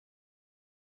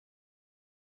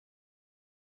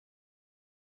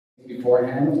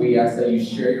Beforehand, we ask that you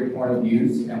share your point of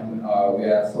views, and we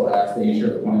also ask that you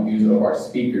share the point of views of our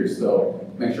speakers. So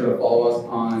make sure to follow us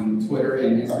on Twitter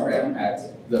and Instagram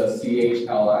at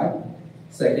TheCHLI.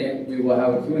 Second, we will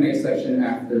have a Q&A section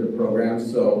after the program,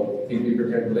 so please be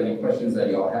prepared with any questions that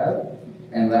y'all have.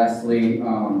 And lastly,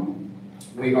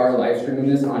 we are live streaming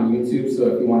this on YouTube, so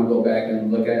if you want to go back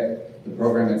and look at the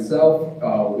program itself,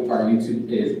 our YouTube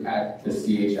is at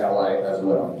TheCHLI as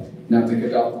well. Now to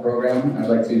kick off the program, I'd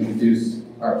like to introduce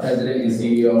our President and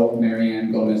CEO,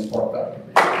 Marianne Gomez-Porta.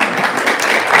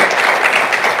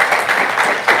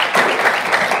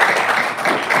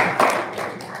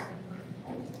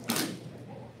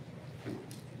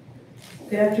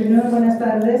 Good afternoon, buenas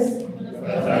tardes.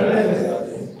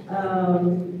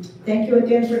 Thank you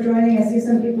again for joining. I see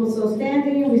some people still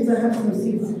standing. We still have some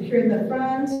seats secured in the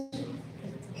front.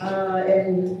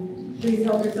 And please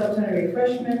help yourself to any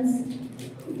refreshments.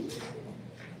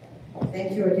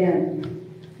 Thank you again.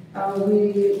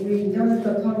 We know that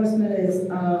the congressman is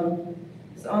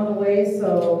on the way,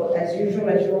 so as usual,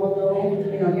 as you all know,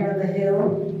 here on the Hill,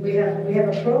 we have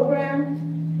a program.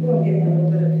 We're getting a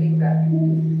little bit of feedback.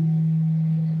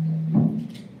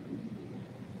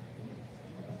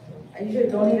 I usually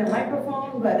don't need a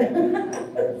microphone, but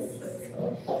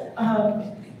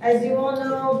as you all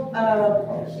know,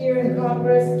 here in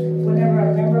Congress, whenever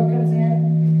a member comes in,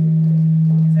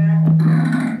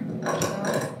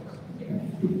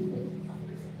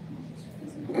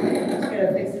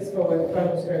 fix this for when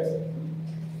Carlos starts.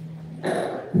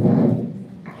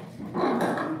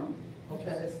 I'll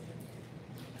try this.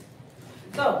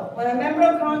 So, when a member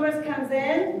of Congress comes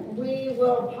in, we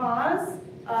will pause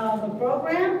the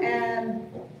program, and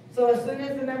so as soon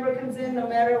as the member comes in, no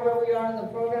matter where we are in the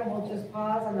program, we'll just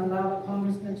pause and allow the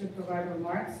congressman to provide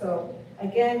remarks. So,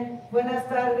 again, buenas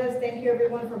tardes. Thank you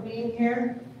everyone for being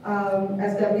here.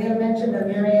 As Gabriel mentioned, I'm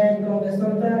Marianne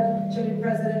Gomez-Porta, CHLI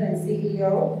President and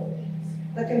CEO.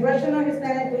 The Congressional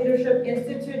Hispanic Leadership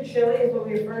Institute, CHLI is what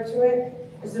we refer to it,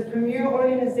 is a premier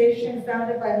organization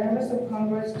founded by members of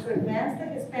Congress to advance the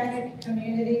Hispanic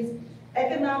community's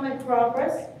economic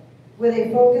progress with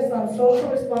a focus on social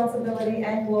responsibility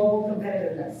and global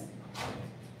competitiveness.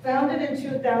 Founded in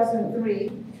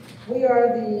 2003, we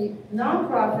are the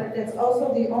nonprofit that's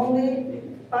also the only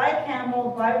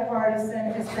bicameral,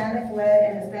 bipartisan, Hispanic-led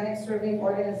and Hispanic-serving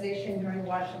organization here in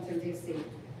Washington, D.C.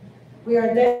 We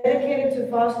are dedicated to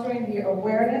fostering the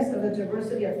awareness of the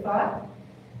diversity of thought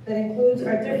that includes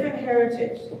our different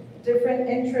heritage, different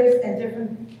interests, and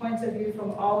different points of view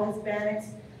from all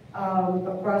Hispanics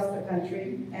across the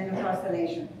country and across the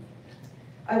nation.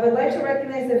 I would like to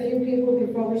recognize a few people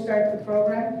before we start the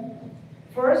program.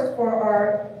 First, for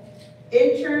our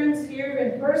interns here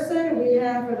in person, we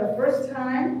have for the first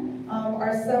time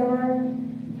our summer,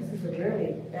 this is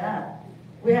really bad.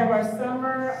 We have our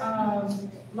summer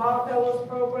Law Fellows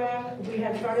program. We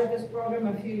had started this program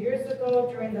a few years ago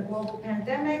during the global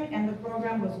pandemic, and the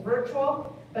program was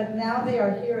virtual, but now they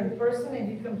are here in person. If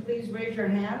you can please raise your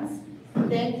hands.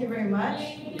 Thank you very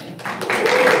much.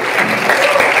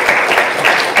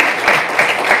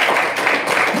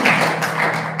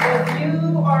 If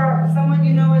you or someone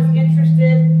you know is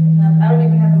interested, I don't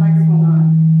even have the microphone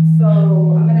on, so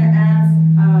I'm going to ask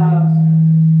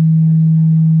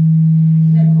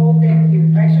Nicole, thank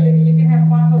you. Actually, you can have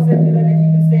Juan Jose do that if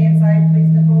you can stay inside,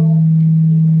 please, Nicole,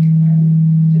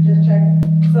 to just check.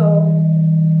 So,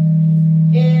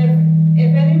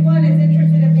 if anyone is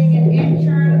interested in being an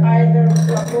intern, either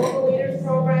for a Global Leaders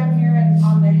program here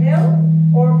on the Hill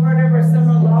or part of our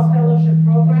Summer Law Fellowship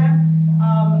program,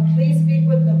 please speak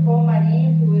with Nicole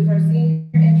Marin, who is our Senior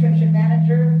Internship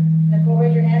Manager. Nicole,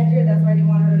 raise your hand here. That's why you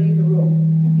want her to leave the room.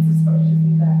 So she'll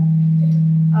be back.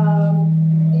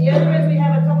 The other is we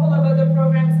have a couple of other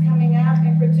programs coming up,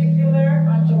 in particular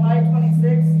on July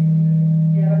 26th.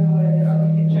 Yeah, I don't know what it is.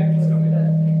 You can check with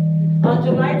that. On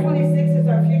July 26th is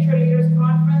our Future Leaders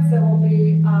Conference that will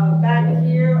be back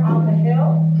here on the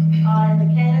Hill in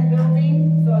the Cannon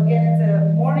Building. So again, it's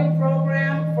a morning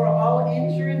program for all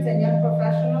interns and young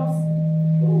professionals.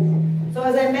 So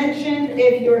as I mentioned,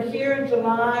 if you're here in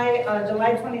July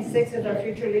 26th is our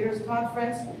Future Leaders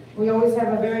Conference. We always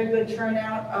have a very good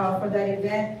turnout for that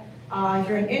event. If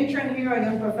you're an intern here, a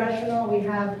young professional, we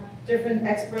have different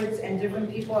experts and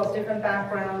different people of different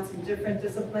backgrounds and different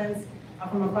disciplines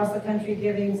from across the country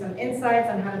giving some insights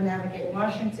on how to navigate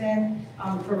Washington,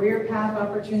 career path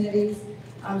opportunities.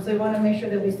 So we want to make sure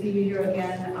that we see you here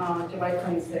again on July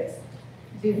 26th.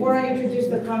 Before I introduce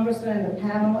the congressman and the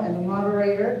panel and the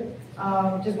moderator,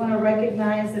 just want to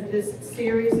recognize that this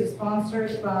series is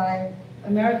sponsored by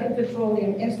American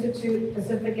Petroleum Institute,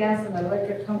 Pacific Gas and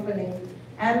Electric Company,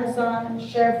 Amazon,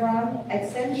 Chevron,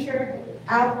 Accenture,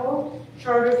 Apple,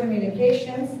 Charter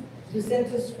Communications,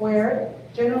 Lucinta Square,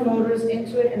 General Motors,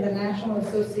 Intuit, and the National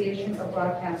Association of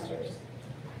Broadcasters.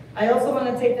 I also want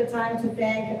to take the time to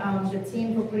thank the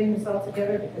team for putting this all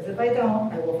together, because if I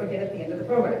don't, I will forget at the end of the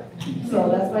program. So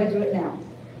that's why I do it now.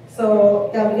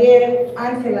 So, Gabriel,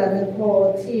 Angela,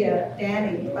 Nicole, Tia,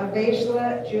 Danny,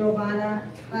 Aveshla,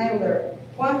 Giovanna, Tyler,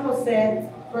 Juan Jose,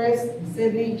 Chris,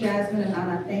 Sydney, Jasmine, and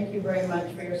Anna, thank you very much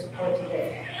for your support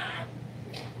today.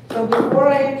 So before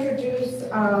I introduce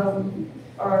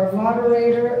our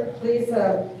moderator, please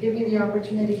give me the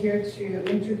opportunity here to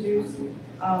introduce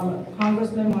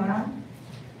Congressman Moran.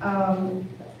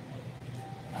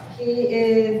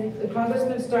 The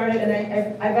Congressman started, and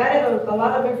I've added a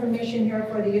lot of information here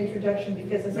for the introduction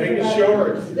because this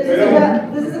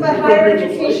is about higher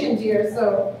education, dear.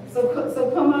 So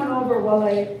come on over while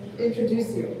I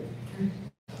introduce you.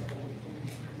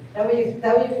 That way you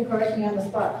can correct me on the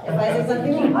spot if I did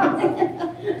something wrong.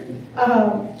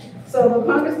 So the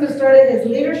Congressman started his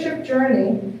leadership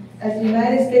journey at the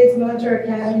United States Military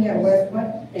Academy at West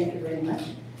Point. Thank you very much.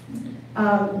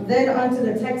 Then on to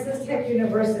the Texas Tech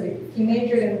University. He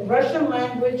majored in Russian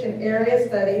language and area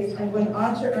studies and went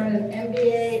on to earn an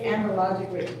MBA and a law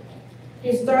degree.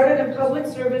 He started in public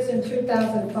service in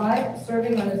 2005,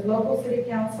 serving on his local city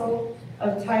council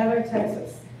of Tyler,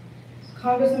 Texas.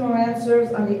 Congressman Moran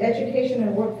serves on the Education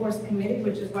and Workforce Committee,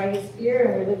 which is why he's here,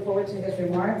 and we look forward to his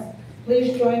remarks.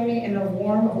 Please join me in a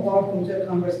warm welcome to the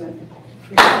Congressman.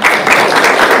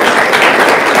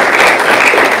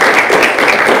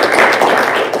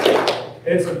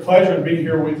 It's a pleasure to be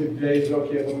here with you today. Is it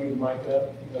okay if I move the mic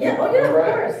up? Yeah, of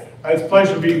course. It's a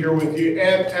pleasure to be here with you.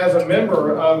 And as a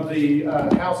member of the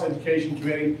House Education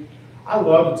Committee, I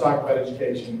love to talk about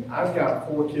education. I've got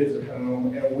 4 kids at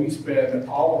home, and we spend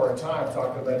all of our time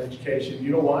talking about education.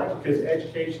 You know why? Because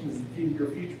education is the key to your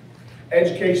future.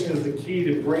 Education is the key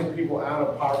to bring people out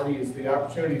of poverty. It's the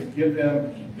opportunity to give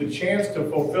them the chance to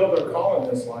fulfill their call in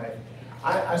this life.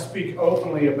 I speak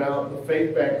openly about the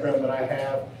faith background that I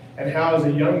have, and how as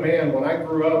a young man, when I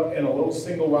grew up in a little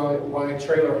single-wide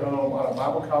trailer home on a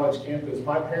Bible college campus,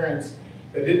 my parents,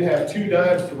 that didn't have 2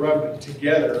 dimes to rub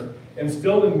together,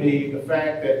 instilled in me the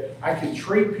fact that I could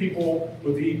treat people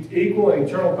with the equal and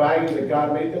eternal value that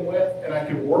God made them with, and I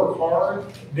could work hard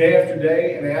day after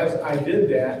day, and as I did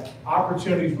that,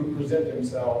 opportunities would present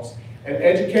themselves. And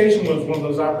education was one of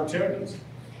those opportunities.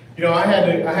 You know, I had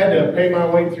to pay my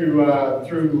way through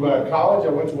college. I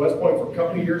went to West Point for a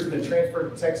couple of years and then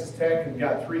transferred to Texas Tech and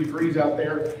got 3 degrees out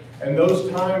there. And those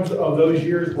times of those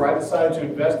years where I decided to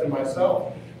invest in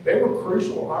myself, they were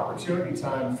crucial opportunity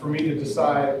times for me to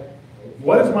decide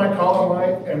what is my call in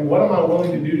life and what am I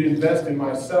willing to do to invest in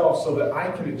myself so that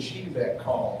I can achieve that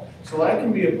call. So that I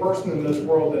can be a person in this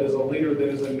world that is a leader, that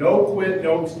is a no quit,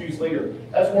 no excuse leader.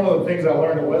 That's one of the things I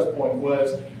learned at West Point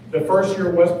was the first year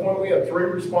at West Point, we had 3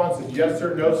 responses, yes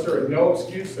sir, and no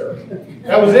excuse sir.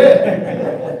 That was it.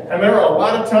 And there were a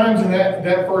lot of times in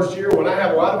that first year when I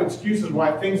had a lot of excuses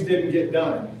why things didn't get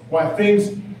done, why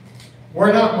things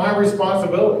were not my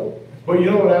responsibility. But you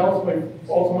know what I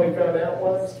ultimately found out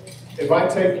was? If I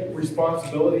take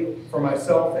responsibility for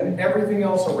myself and everything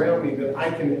else around me that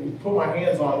I can put my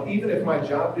hands on, even if my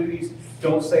job duties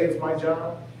don't say it's my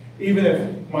job, even if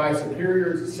my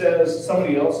superior says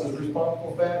somebody else is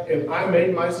responsible for that, if I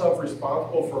made myself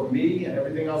responsible for me and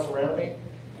everything else around me,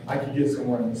 I could get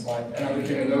somewhere in this life. And I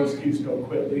became a no excuse, no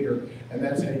quit leader. And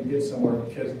that's how you get somewhere,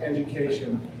 because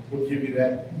education will give you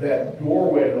that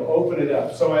doorway to open it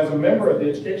up. So as a member of the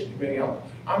Education Committee,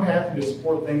 I'm happy to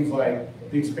support things like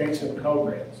the expansion of Pell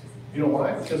Grants. You know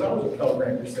why? Because I was a Pell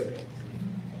Grant recipient.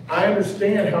 I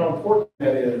understand how important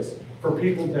that is for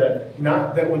people that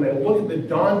when they look at the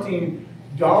daunting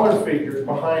dollar figures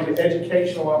behind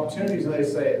educational opportunities, and they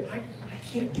say, I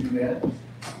can't do that.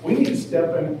 We need to step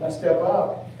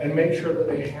up and make sure that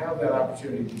they have that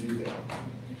opportunity to do that.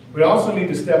 We also need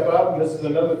to step up, and this is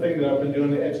another thing that I've been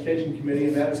doing in the Education Committee,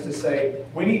 and that is to say,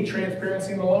 we need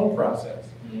transparency in the loan process.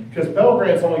 Because Pell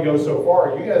Grants only go so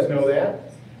far. You guys know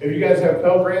that. If you guys have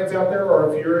Pell Grants out there,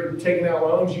 or if you're taking out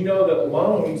loans, you know that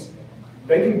loans,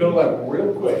 they can build up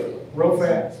real quick, real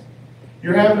fast.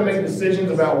 You're having to make decisions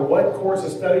about what course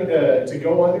of study to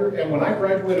go under. And when I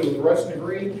graduated with a Russian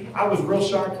degree, I was real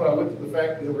shocked when I looked at the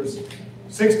fact that there was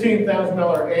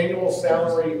 $16,000 annual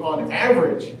salary on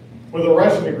average with a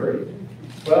Russian degree.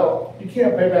 Well, you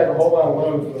can't pay back a whole lot of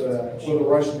loans with a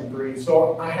Russian degree.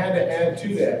 So I had to add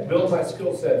to that, build my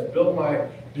skill sets, build my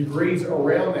degrees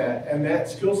around that. And that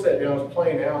skill set now is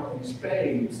playing out in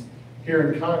spades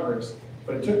here in Congress.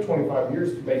 But it took 25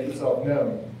 years to make itself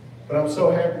known. but I'm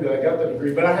so happy that I got the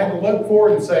degree. But I had to look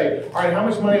forward and say, all right, how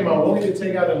much money am I willing to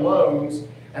take out in loans,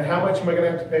 and how much am I going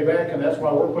to have to pay back? And that's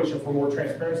why we're pushing for more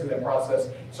transparency in that process,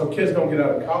 so kids don't get out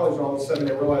of college and all of a sudden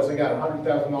they realize they got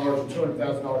 $100,000 or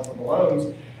 $200,000 from the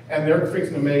loans, and they're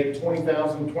fixing to make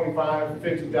 $20,000, $25,000,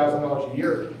 $50,000 a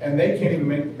year, and they can't even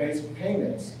make the basic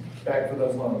payments back for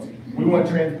those loans. We want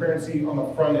transparency on the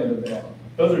front end of that.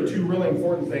 Those are two really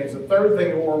important things. The third thing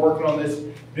that we're working on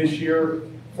this year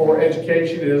for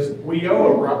education is we owe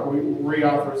a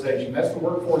reauthorization. That's the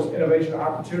Workforce Innovation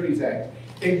Opportunities Act.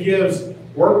 It gives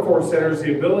workforce centers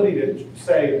the ability to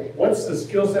say, what's the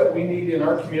skill set we need in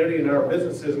our community and in our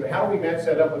businesses, and how do we match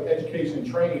that up with education and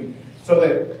training so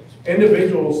that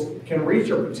individuals can reach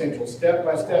their potential step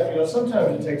by step. You know,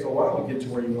 sometimes it takes a while to get to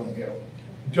where you want to go.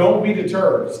 Don't be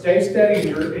deterred. Stay steady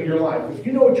in your life. If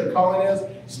you know what your calling is,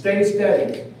 stay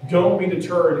steady. Don't be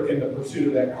deterred in the pursuit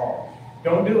of that call.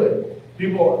 Don't do it.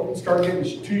 People start getting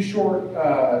too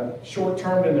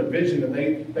short-termed in their vision, and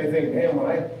they think,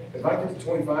 man, if I get to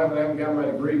 25 and I haven't got my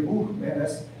degree, ooh, man,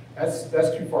 that's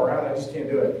too far out. I just can't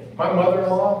do it. My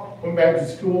mother-in-law went back to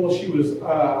school. She was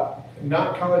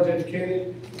not college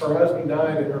educated. Her husband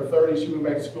died in her 30s. She went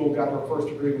back to school, got her first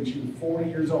degree when she was 40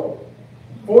 years old.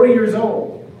 40 years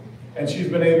old. And she's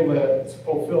been able to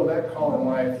fulfill that call in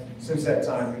life since that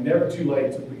time. You're never too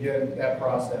late to begin that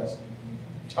process.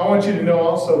 I want you to know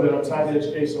also that I'm tied to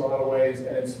education in a lot of ways, and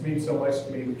it means so much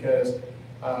to me because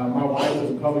my wife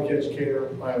is a public educator.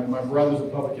 My brother's a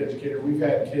public educator. We've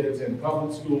had kids in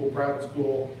public school, private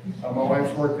school. My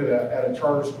wife's worked at a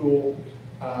charter school.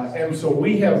 And so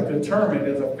we have determined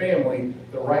as a family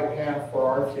the right path for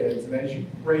our kids. And as you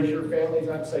raise your families,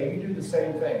 I'd say you do the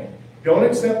same thing. Don't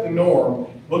accept the norm.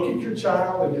 Look at your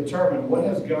child and determine what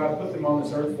has God put them on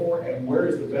this earth for and where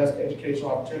is the best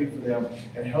educational opportunity for them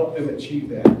and help them achieve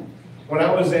that. When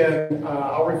I was in,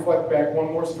 I'll reflect back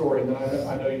one more story, and then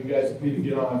I know you guys need to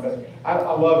get on, but I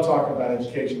love talking about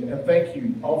education. And thank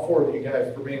you, all four of you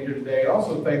guys, for being here today. And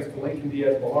also thanks to Lincoln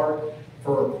Diaz-Balart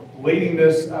for leading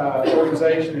this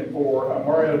organization, and for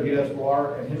Mario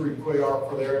Diaz-Balart and Henry Cuellar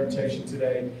for their invitation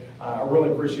today. I really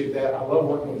appreciate that. I love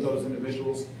working with those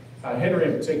individuals. Henry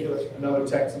in particular, another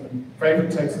Texan,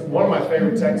 one of my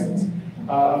favorite Texans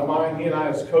of mine. He and I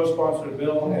has co-sponsored a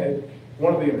bill, and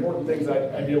one of the important things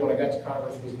I did when I got to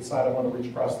Congress was decide I want to reach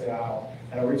across the aisle.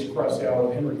 And I reached across the aisle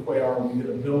with Henry Cuellar, and we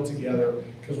did a bill together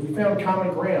because we found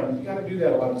common ground. You got to do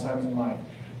that a lot of times in life.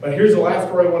 But here's the last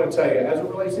story I want to tell you, as it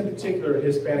relates in particular to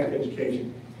Hispanic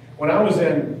education. When I was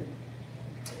in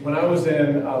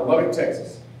Lubbock,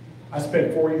 Texas, I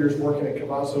spent 4 years working at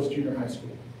Cavazos Junior High School.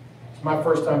 It's my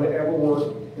first time to ever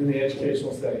work in the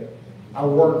educational setting. I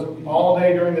worked all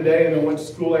day during the day and then went to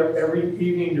school every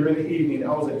evening during the evening.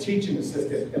 I was a teaching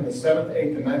assistant in the 7th,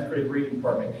 8th, and 9th grade reading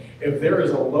department. If there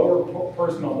is a lower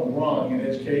person on the rung in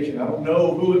education, I don't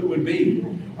know who it would be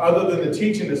other than the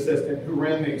teaching assistant who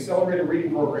ran the accelerated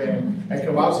reading program at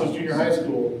Cavazos Junior High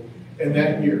School in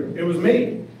that year. It was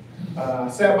me. I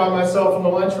sat by myself in the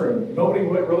lunchroom. Nobody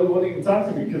really wouldn't even talk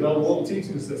to me because I was a little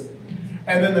teaching assistant.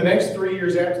 And then the next 3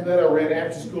 years after that, I ran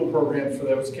after-school programs for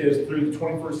those kids through the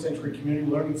 21st Century Community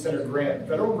Learning Center grant,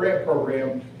 federal grant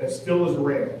program that still is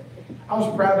around. I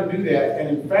was proud to do that, and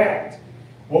in fact,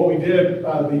 what we did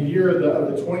the year of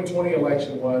the 2020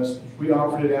 election was we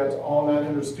offered it out to all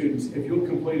 900 students. If you'll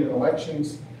complete an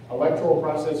electoral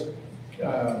process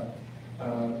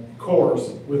course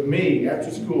with me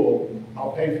after school,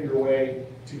 I'll pay for your way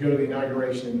to go to the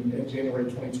inauguration in January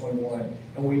 2021.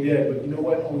 And we did, but you know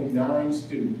what? Only 9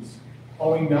 students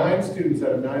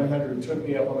out of 900 took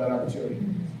me up on that opportunity.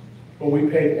 But we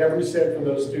paid every cent for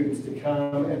those students to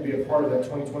come and be a part of that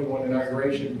 2021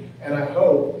 inauguration. And I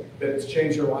hope that it's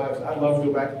changed their lives. I'd love to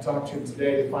go back and talk to them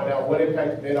today to find out what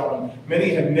impact it made on them. Many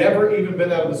had never even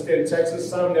been out of the state of Texas.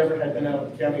 Some never had been out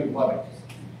of the county of Lubbock.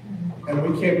 And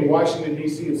we came to Washington,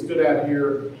 D.C. and stood out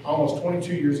here almost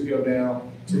 22 years ago now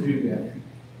to do that.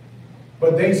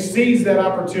 But they seized that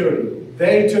opportunity.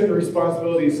 They took the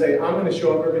responsibility to say, I'm going to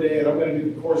show up every day and I'm going to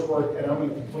do the coursework and I'm going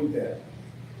to complete that.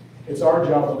 It's our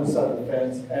job on this side of the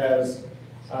fence as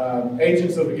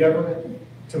agents of the government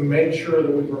to make sure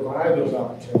that we provide those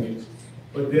opportunities.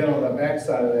 But then on the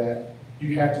backside of that,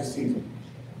 you have to seize them.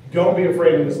 Don't be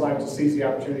afraid in this life to seize the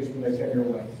opportunities when they come your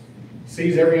way.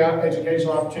 Seize every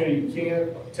educational opportunity you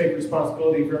can. Take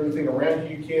responsibility for everything around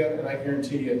you can, and I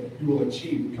guarantee you, you will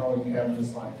achieve the calling you have in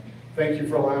this life. Thank you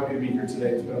for allowing me to be here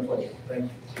today. It's been a pleasure. Thank you.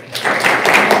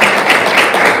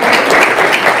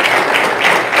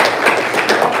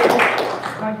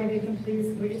 Mark, if you can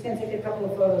please, we're just going to take a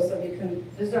couple of photos so you can,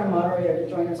 this is our moderator to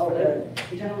join us for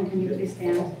the gentleman. Can you please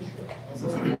stand?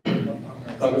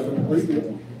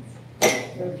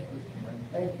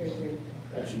 Thank you.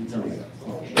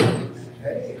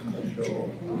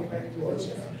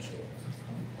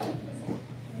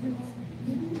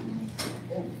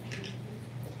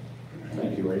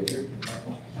 Thank you, Rachel.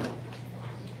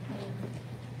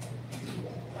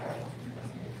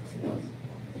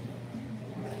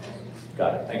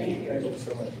 Got it, thank you. Thank you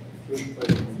so much.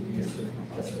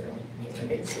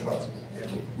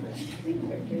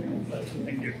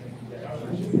 Thank you.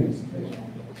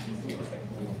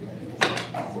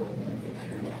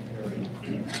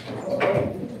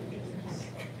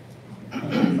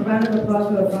 A round of applause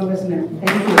for the Congressman.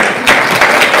 Thank you.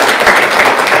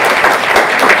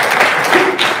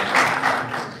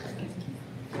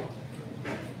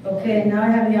 Okay, now I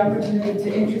have the opportunity to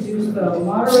introduce the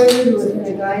moderator who is going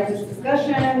to guide this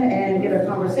discussion and get a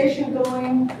conversation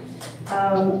going.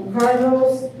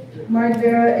 Carlos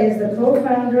Margera is the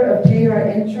co-founder of JR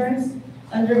Insurance.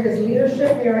 Under his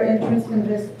leadership, JR Insurance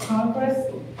convinced Congress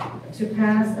to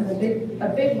pass a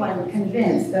big one,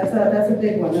 convinced, that's a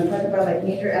big one. I'm talking about like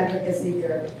major advocacy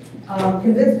here.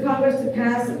 Convinced Congress to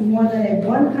pass more than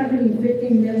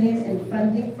 $150 million in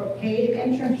funding for paid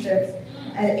internships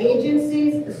at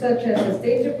agencies such as the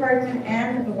State Department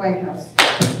and the White House.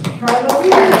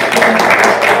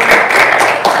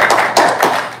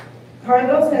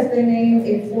 Carlos has been named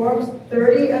a Forbes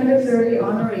 30 Under 30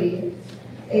 honoree,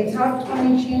 a top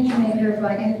 20 change maker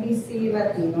by NBC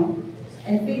Latino,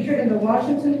 and featured in the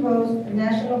Washington Post,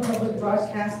 National Public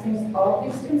Broadcasting's All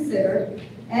Things Considered,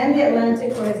 and the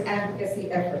Atlantic for his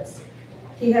advocacy efforts.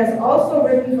 He has also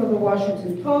written for the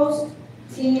Washington Post,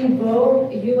 Teen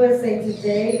Vogue, USA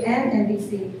Today, and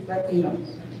NBC Latino.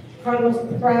 Carlos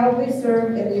proudly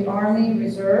served in the Army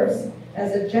Reserves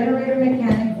as a generator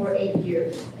mechanic for 8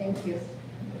 years. Thank you.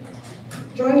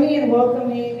 Join me in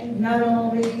welcoming not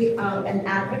only an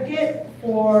advocate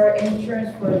for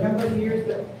insurance for a number of years,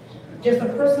 but just a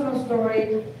personal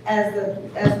story as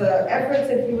the efforts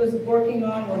that he was working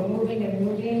on were moving and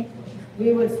moving.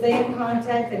 We would stay in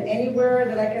contact, and anywhere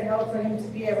that I could help for him to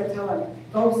be, I would tell him,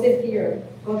 go sit here,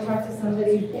 go talk to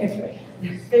somebody,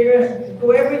 figure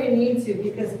whoever you need to,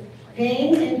 because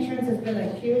paying insurance has been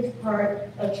a huge part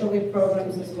of CHLI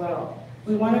programs as well.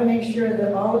 We want to make sure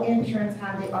that all interns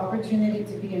have the opportunity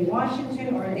to be in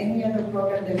Washington or in any other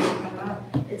program that may come up.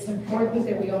 It's important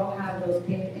that we all have those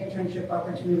paid internship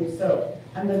opportunities. So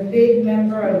I'm a big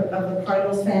member of the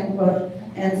Carlos fan club.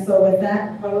 And so with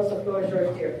that, Carlos, the floor is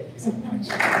yours, dear. Thank you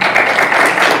so much.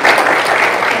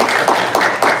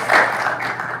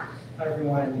 Hi,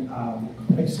 everyone.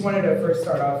 I just wanted to first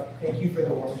start off, thank you for the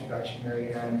warm introduction,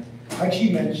 Mary Ann. Like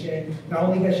she mentioned, not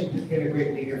only has she been a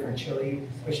great leader for CHLI,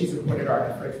 but she supported our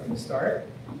effort from the start.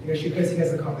 You know, she was seen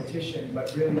as a competition,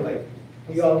 but really, like,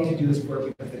 we all need to do this work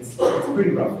because it's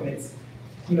pretty rough, and it's,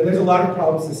 you know, there's a lot of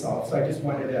problems to solve. So I just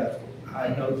wanted to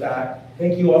note that.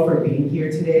 Thank you all for being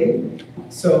here today.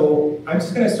 So I'm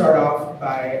just going to start off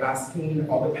by asking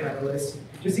all the panelists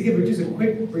just to give just a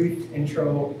quick, brief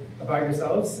intro about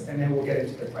yourselves, and then we'll get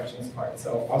into the questions part.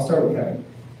 So I'll start with Kevin.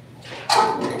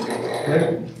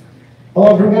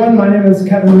 Hello everyone, my name is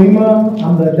Kevin Lima.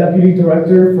 I'm the Deputy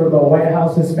Director for the White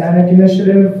House Hispanic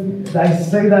Initiative. I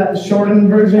say that shortened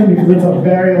version because it's a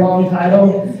very long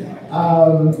title.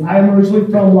 I'm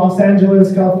originally from Los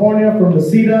Angeles, California, from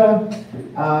Reseda.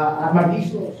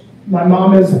 My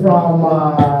mom is from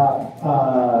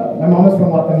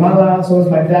Guatemala, so is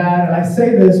my dad. And I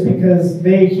say this because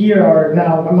they here are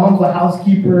now, my mom's a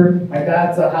housekeeper, my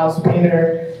dad's a house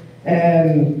painter.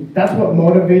 And that's what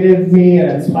motivated me and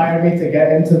inspired me to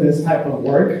get into this type of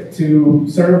work, to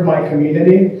serve my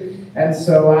community. And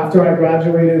so after I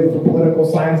graduated with a political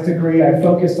science degree, I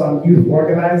focused on youth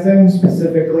organizing,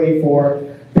 specifically for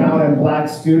brown and black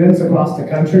students across the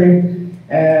country.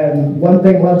 And one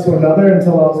thing led to another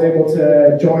until I was able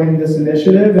to join this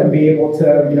initiative and be able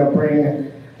to, you know,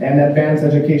 bring and advance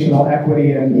educational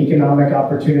equity and economic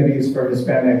opportunities for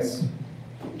Hispanics.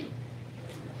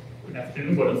 Good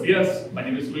afternoon, buenos dias. My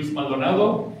name is Luis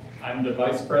Maldonado. I'm the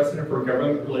Vice President for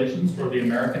Government Relations for the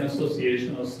American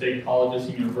Association of State Colleges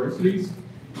and Universities.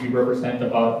 We represent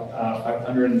about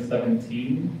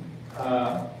 517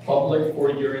 public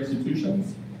four-year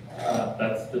institutions.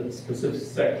 That's the specific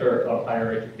sector of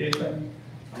higher education.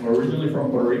 I'm originally from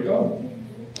Puerto Rico.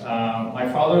 My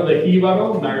father, the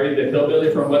Jíbaro, married the hillbilly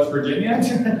from West Virginia.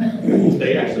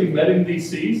 They actually met in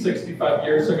DC 65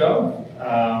 years ago.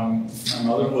 My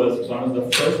mother was one of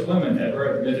the first women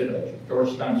ever admitted at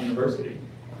Georgetown University.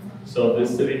 So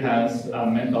this city has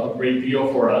meant a great deal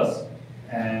for us,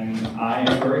 and I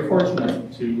am very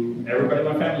fortunate to, everybody in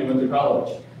my family went to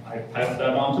college. I passed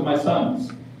that on to my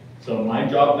sons. So my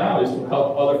job now is to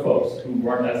help other folks who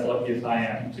aren't as lucky as I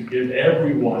am, to give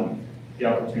everyone the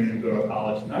opportunity to go to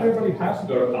college. Not everybody has to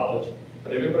go to college,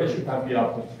 but everybody should have the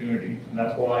opportunity, and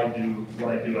that's why I do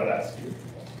what I do at ASCU.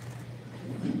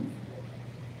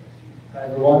 Hi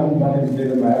everyone, my name is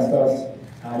David Maestas.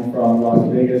 I'm from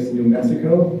Las Vegas, New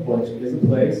Mexico, which is a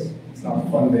place. It's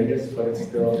not fun Vegas, but it's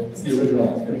the original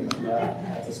Las Vegas.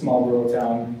 It's a small rural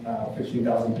town,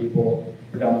 15,000 people,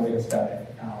 predominantly Hispanic.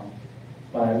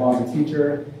 My mom's a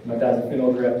teacher, my dad's a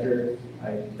funeral director.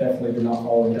 I definitely did not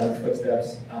follow in dad's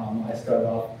footsteps. I started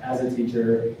off as a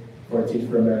teacher for Teach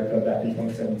for America back in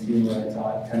 2017, where I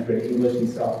taught 10th grade English in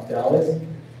South Dallas.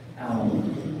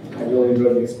 I really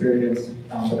enjoyed the experience,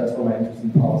 but that's where my interest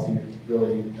in policy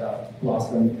really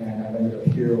blossomed, and I've ended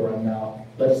up here where I'm now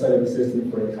legislative assistant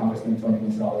for Congressman Tony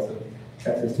Gonzalez of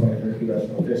Texas 23rd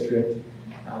Congressional District,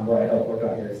 where I help work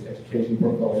on his education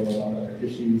portfolio among other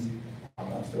issues.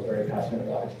 I'm still very passionate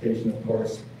about education, of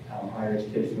course. Higher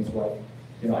education is what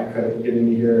I credit for getting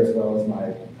me here, as well as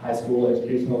my high school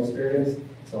educational experience.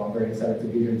 So I'm very excited to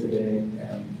be here today,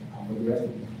 and with the rest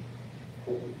of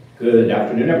you. Good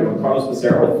afternoon, everyone. Carlos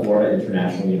Becerra with Florida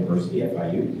International University,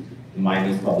 FIU,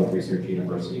 Miami's Public Research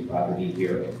University. Glad to be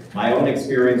here. My own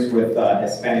experience with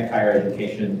Hispanic higher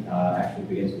education actually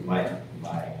begins with my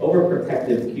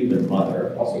overprotective Cuban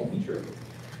mother, also a teacher,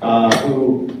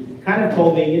 who kind of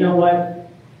told me, you know what,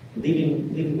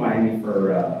 leaving Miami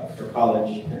for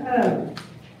college,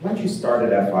 why don't you start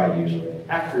at FIU?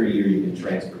 After a year, you can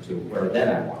transfer to where then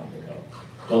I wanted to go.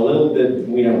 So a little bit,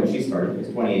 we know when she started,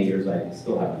 because 28 years, I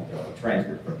still haven't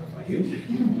transferred from FIU.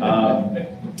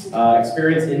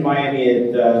 Experience in Miami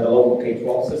at the local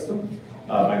K-12 system,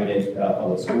 Miami-Dade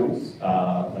Public Schools.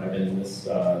 When I've been in this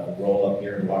role up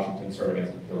here in Washington, serving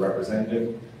as the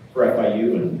representative for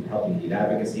FIU and helping lead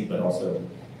advocacy, but also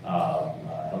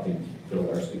helping build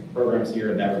our student programs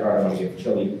here. In that regard, I want to give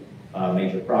CHLI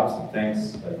major props and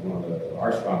thanks as one of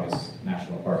our strongest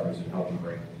national partners in helping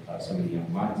bring so many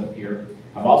young minds up here.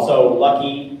 I'm also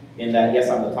lucky in that, yes,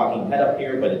 I'm the talking head up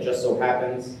here, but it just so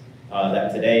happens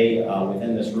that today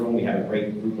within this room we have a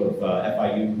great group of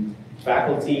FIU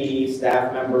faculty,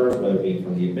 staff members, whether it be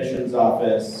from the admissions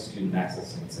office, student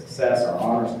access and success, our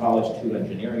honors college, 2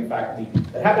 engineering faculty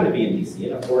that happen to be in DC,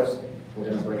 and of course we're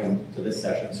going to bring them to this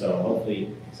session, so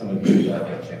hopefully some of you get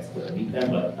a chance to meet them,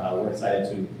 but we're excited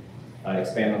to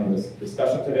expand on this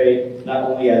discussion today, not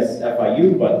only as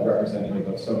FIU, but representative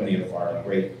of so many of our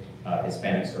great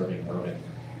Hispanic-serving urban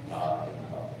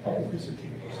public research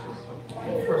universities.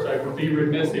 Of course, I would be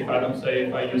remiss if I don't say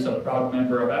FIU is a proud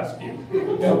member of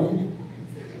ASCU.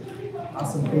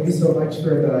 Awesome, thank you so much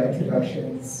for the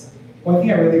introductions. One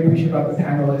thing I really appreciate about the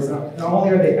panel is not only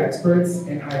are they experts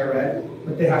in higher ed,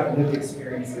 but they have lived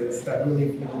experiences that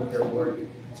really fuel their work.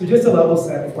 So just a level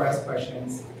set before I ask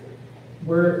questions,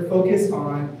 we're focused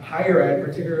on higher ed,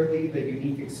 particularly the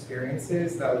unique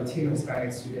experiences that Latino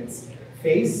Hispanic students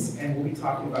face, and we'll be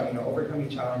talking about overcoming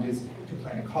challenges to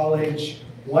plan a college,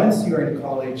 once you're in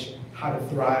college, how to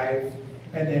thrive,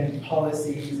 and then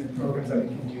policies and programs that we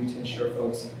can do to ensure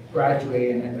folks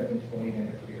graduate and end up employed in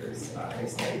their careers they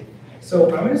study. So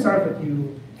I'm going to start with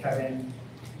you, Kevin.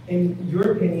 In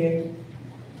your opinion,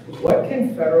 what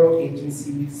can federal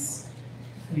agencies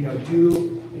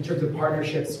do in terms of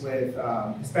partnerships with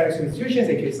Hispanic institutions,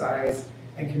 TheCHLIs,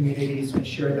 and communities to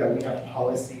ensure that we have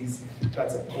policies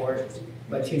that support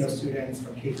Latino students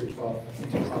from K through 12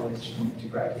 into college to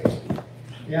graduate?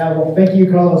 Yeah, well, thank you,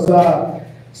 Carlos.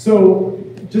 So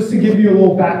just to give you a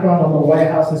little background on the White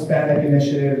House Hispanic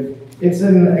Initiative, it's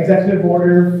an executive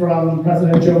order from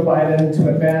President Joe Biden to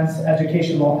advance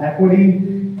educational equity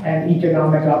and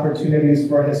economic opportunities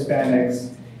for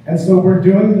Hispanics. And so we're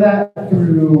doing that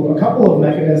through a couple of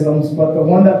mechanisms, but the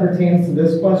one that pertains to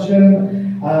this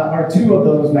question are 2 of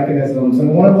those mechanisms.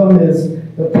 And one of them is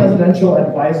the Presidential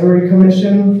Advisory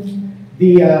Commission.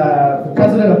 The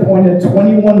president appointed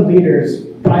 21 leaders,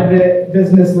 private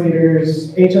business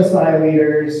leaders, HSI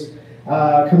leaders,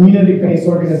 community-based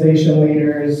organization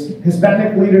leaders,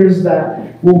 Hispanic leaders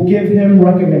that will give him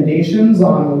recommendations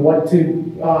on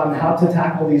how to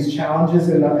tackle these challenges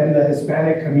in the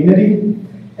Hispanic community.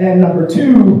 And number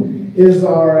 2 is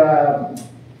our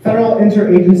federal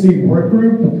interagency work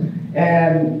group.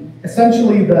 And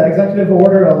essentially the executive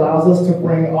order allows us to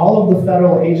bring all of the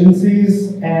federal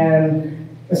agencies and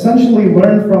essentially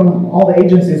learn from all the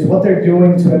agencies what they're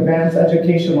doing to advance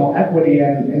educational equity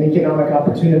and economic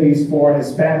opportunities for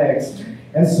Hispanics.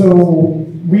 And so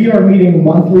we are meeting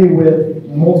monthly with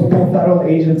multiple federal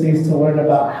agencies to learn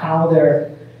about how they're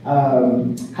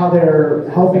how they're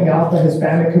helping out the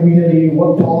Hispanic community,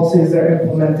 what policies they're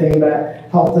implementing that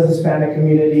help the Hispanic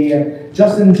community, and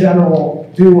just in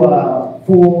general do a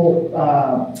full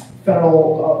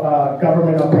federal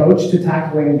government approach to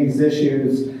tackling these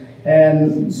issues.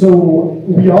 And so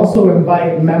we also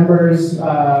invite members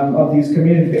of these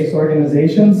community-based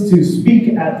organizations to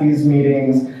speak at these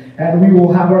meetings, and we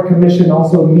will have our commission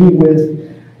also meet with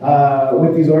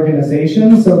these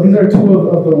organizations. So these are two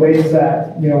of the ways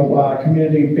that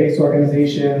community-based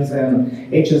organizations and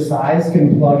HSIs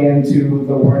can plug into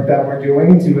the work that we're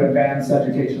doing to advance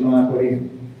educational equity.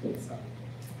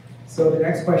 So the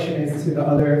next question is to the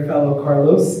other fellow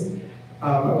Carlos.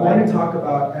 I want to talk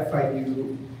about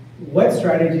FIU. What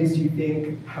strategies do you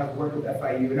think have worked with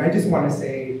FIU? And I just want to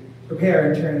say, prepare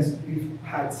our interns. We've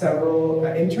had several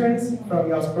interns from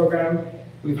y'all's program.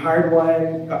 We've hired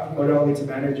one, got promoted only to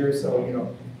manager,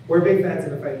 so we're big fans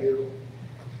of FIU.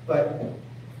 But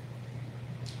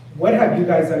what have you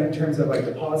guys done in terms of like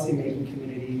the policy making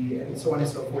community and so on and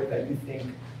so forth that you think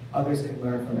others can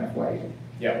learn from FIU?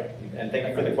 Yeah, and thank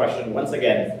you for the question. Once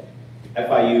again,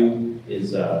 FIU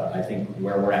is, I think,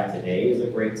 where we're at today is a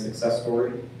great success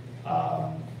story,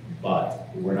 but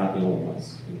we're not the only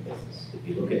ones in the business. If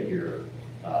you look at your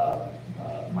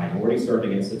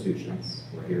minority-serving institutions,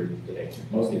 we're here today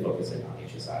mostly focusing on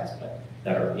HSIs, but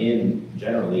that are in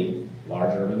generally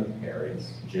large urban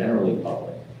areas, generally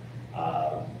public,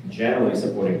 generally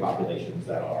supporting populations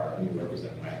that are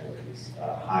underrepresented minorities,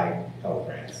 high Pell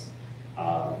Grants.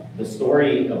 The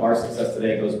story of our success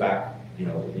today goes back,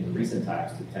 in recent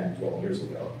times to 10, 12 years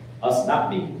ago. Us not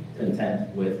being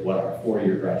content with what our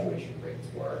 4-year graduation rates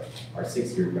were, our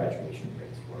 6-year graduation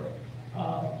rates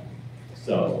were.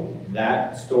 So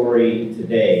that story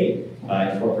today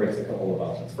incorporates a couple of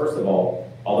elements. First of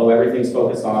all, although everything's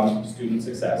focused on student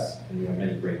success, and we have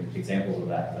many great examples of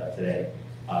that today,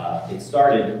 it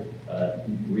started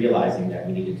realizing that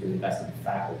we needed to invest in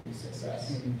faculty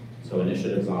success. So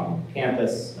initiatives on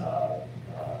campus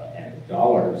and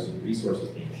dollars and resources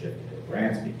being shifted,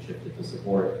 grants being shifted to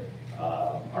support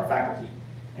our faculty.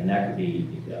 And that could be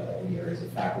in the areas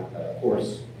of faculty,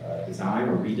 course design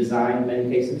or redesign in many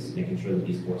cases, making sure that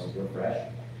these courses were fresh,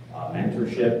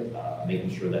 mentorship, making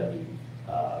sure that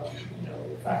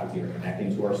the faculty are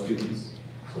connecting to our students.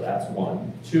 So that's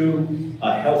one. 2,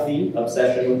 a healthy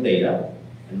obsession with data,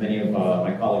 and many of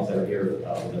my colleagues that are here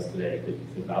with us today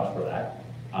could vouch for that,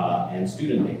 and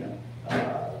student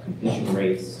data, completion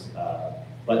rates,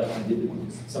 but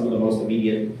some of the most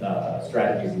immediate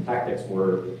strategies and tactics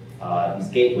were these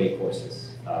gateway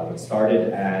courses, which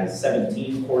started as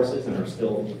 17 courses and are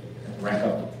still ranked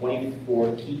up to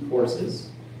 24 key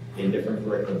courses in different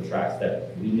curriculum tracks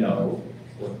that we know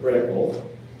were critical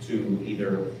to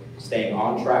either staying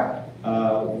on track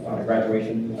on a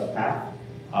graduation path,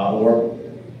 or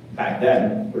back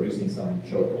then producing some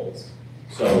show goals.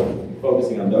 So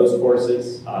focusing on those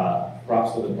courses,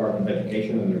 props to the Department of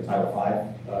Education and their Title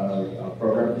V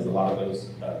program, because a lot of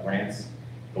those grants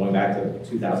going back to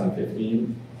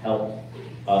 2015 helped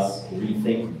us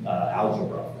rethink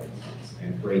algebra, for instance,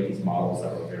 and create these models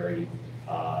that were very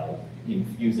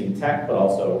using tech, but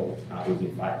also not losing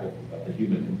the fact of the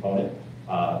human component,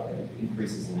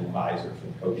 increases in advisors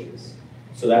and coaches.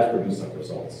 So that's produced some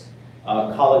results.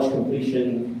 College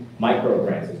completion micro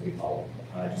grants, as we call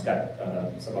them. I just got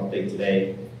some update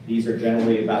today. These are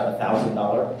generally about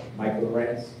 $1,000 micro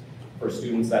grants for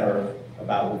students that are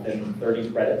about within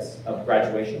 30 credits of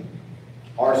graduation.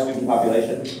 Our student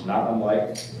population, not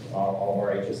unlike all of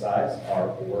our HSIs, are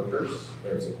workers.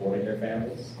 They're supporting their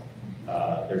families.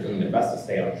 They're doing their best to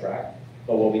stay on track.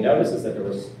 But what we noticed is that there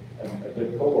was a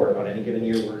good cohort. On any given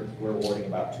year, we're awarding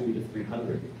about 200 to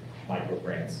 300 micro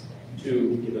grants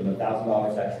to give them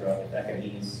 $1,000 extra. If that can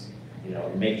ease,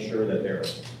 make sure that they're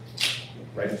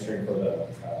registering for the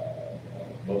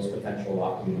most potential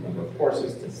optimum number of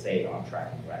courses to stay on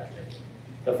track and graduate.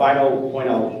 The final point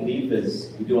I'll leave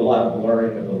is we do a lot of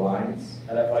blurring of the lines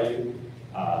at FIU.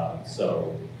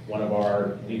 So one of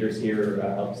our leaders here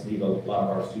helps lead a lot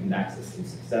of our student access and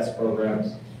success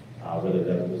programs, whether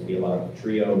those be a lot of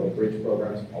TRIO and bridge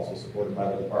programs, also supported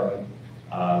by the department.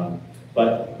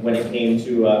 But when it came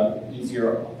to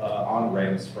easier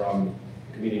on-ramps from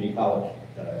community college,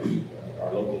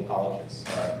 our local colleges,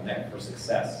 Connect for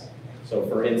Success. So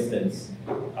for instance,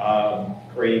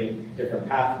 creating different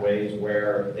pathways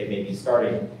where they may be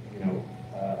starting,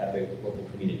 at the local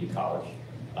community college,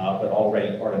 but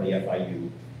already part of the FIU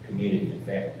community and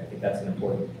family. I think that's an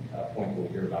important point we'll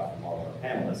hear about from all of our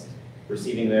panelists.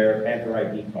 Receiving their Panther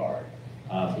ID card,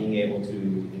 being able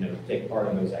to, take part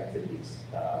in those activities,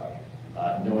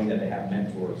 knowing that they have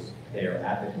mentors there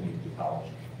at the community college.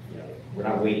 we're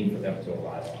not waiting for them to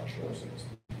arrive on our shore, so to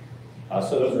speak.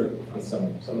 So those are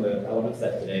some of the elements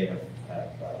that today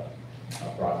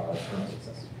have brought our current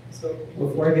success. So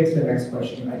before I get to the next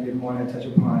question, I did want to touch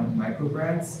upon micro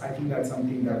grants. I think that's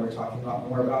something that we're talking a lot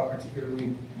more about,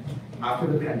 particularly after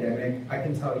the pandemic. I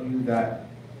can tell you that,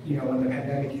 when the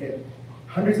pandemic hit,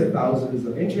 hundreds of thousands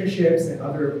of internships and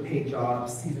other paid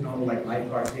jobs, seasonal like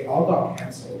lifeguards, they all got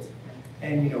canceled.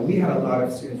 And we had a lot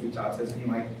of students reach out to us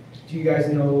being like, do you guys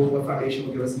know what foundation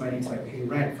will give us money to pay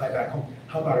rent, fly back home?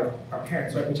 How about our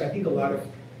parents, right? Which I think a lot of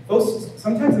folks,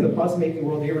 sometimes in the policymaking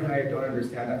world, they and I don't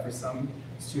understand that for some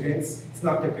students, it's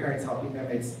not their parents helping them,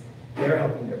 it's they're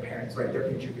helping their parents, right? They're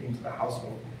contributing to the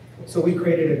household. So we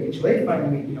created a TheCHLI fund,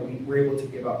 and we were able to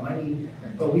give out money,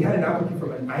 but we had an applicant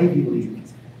from an Ivy League,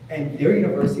 and their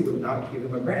university would not give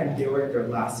them a grant. They were in their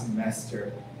last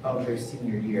semester of their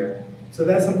senior year. So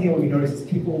that's something that we notice is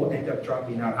people will end up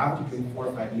dropping out after doing 4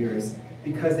 or 5 years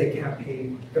because they can't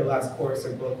pay their last course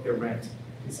or book their rent.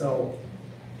 So,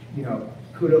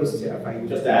 kudos to FIU.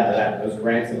 Just to add to that, those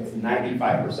grants, it's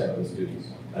 95% of the students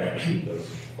that received those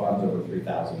funds, over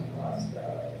 3,000 in the last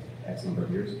X number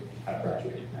of years, have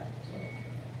graduated now. So.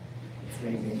 It's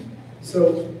amazing.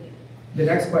 So the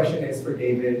next question is for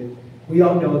David. We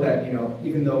all know that,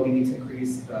 even though we need to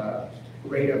increase the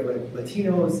rate of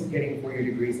Latinos getting 4-year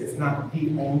degrees, it's not the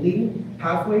only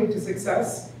pathway to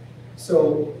success.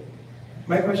 So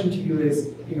my question to you is,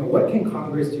 what can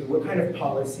Congress do? What kind of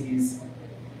policies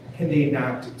can they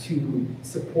enact to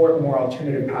support more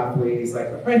alternative pathways like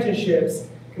apprenticeships,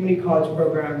 community college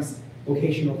programs,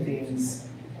 vocational things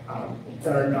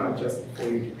that are not just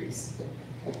 4-year degrees?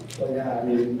 Well, yeah,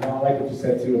 I like what you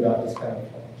said too about just kind of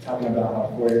talking about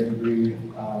how 4-year degree,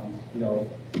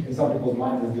 in some people's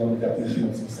minds is the only definition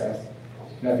of success.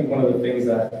 And I think one of the things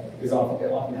that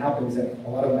often happens, and a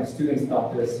lot of my students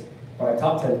thought this when I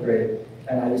taught 10th grade,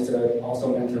 and I used to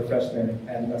also mentor freshmen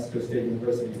at Mexico State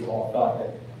University who all thought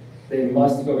that they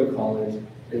must go to college,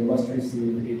 they must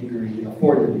receive a degree, a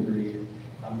 4-year degree.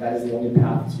 That is the only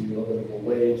path to a livable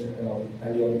wage and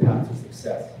the only path to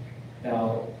success.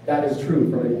 Now, that is true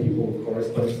for many people, of course,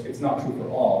 but it's not true for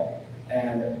all.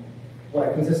 And what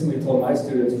I consistently told my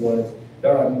students was,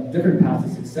 there are different paths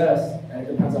to success, and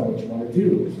it depends on what you want to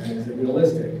do, and is it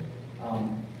realistic?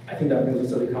 I think that brings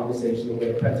us to the conversation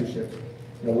with apprenticeship.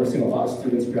 We're seeing a lot of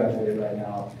students graduate right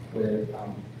now with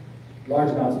large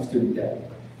amounts of student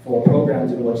debt for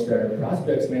programs in which their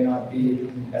prospects may not be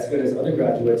as good as other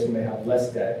graduates who may have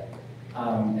less debt.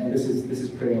 And this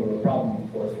is creating a real problem,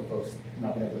 of course, for folks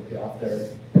not being able to pay off their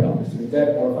student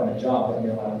debt or find a job that may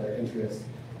align with their interests.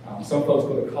 Some folks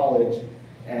go to college,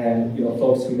 and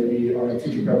folks who maybe are in a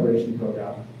teacher preparation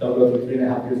program, they'll go through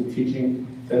 3.5 years of teaching,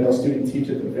 then they'll student teach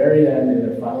at the very end in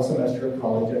their final semester of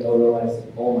college, and they'll realize,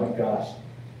 oh my gosh,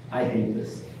 I hate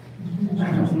this.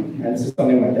 And this is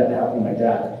something that happened to my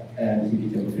dad, and he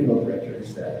became a funeral director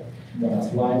instead. Don't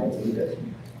ask why, but he did.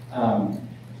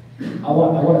 I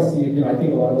want to see, I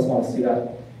think a lot of us want to see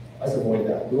that, us avoid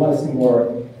that. We want to see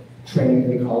more training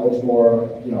in college, more,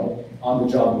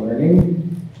 on-the-job learning.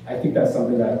 I think that's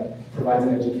something that provides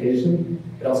an education.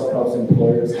 It also helps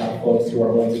employers have folks who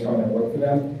are willing to come and work for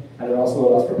them. And it also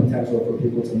allows for potential for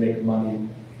people to make money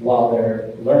while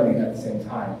they're learning at the same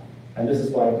time. And this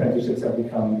is why apprenticeships have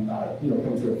become, come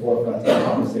to the forefront of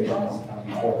conversations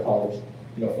for college.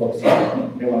 Folks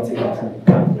may want to take an alternative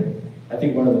pathway. I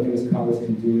think one of the things Congress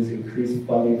can do is increase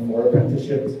funding for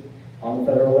apprenticeships on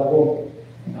the federal level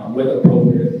with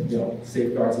appropriate,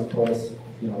 safeguards, of course.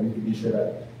 We can be sure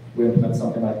that we implement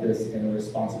something like this in a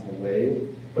responsible way.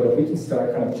 But if we can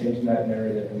start kind of changing that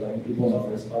narrative and letting people know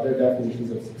there's other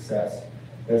definitions of success,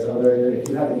 if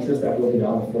you have interests that go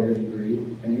beyond the 4-year degree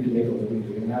and you can make a living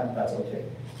doing that, that's okay.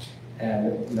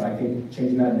 And I think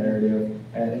changing that narrative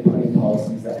and implementing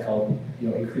policies that help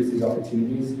increase these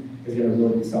opportunities is going to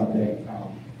really be something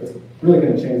that's really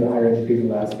going to change the higher education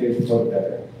landscape for the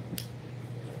better.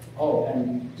 Oh,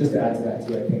 and just to add to that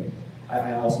too, I think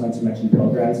I also meant to mention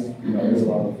programs. There's a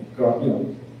lot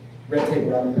of red tape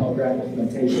around program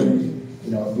implementation.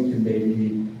 If we can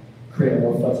maybe create a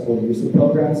more flexible use of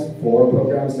programs for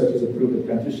programs such as approved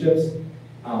apprenticeships,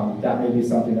 that may be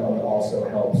something that would also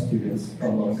help students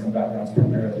from low-income backgrounds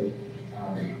primarily,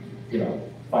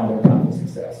 find their path to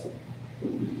success.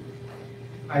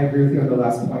 I agree with you on the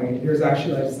last point. There's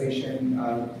actually legislation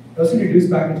that was introduced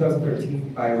back in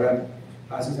 2013 by Rep.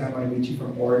 Suzanne Monamichi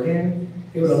from Oregon.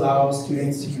 It would allow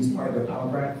students to use part of the Pell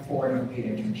Grant for an unpaid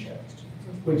internship,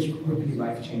 which would be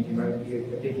life-changing, right? Would be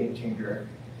a big game changer.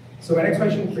 So my next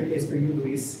question is for you,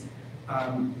 Luis.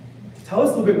 Tell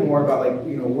us a little bit more about,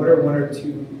 what are 1 or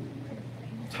 2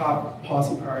 top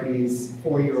policy priorities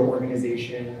for your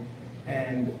organization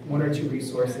and 1 or 2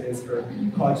 resources for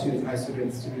college students,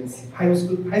 high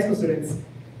school students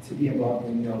to be involved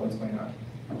and know what's going on.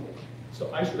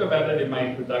 So I should have added in my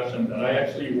introduction that I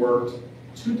actually worked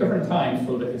 2 different times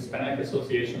for the Hispanic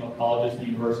Association of Colleges and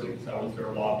Universities. I was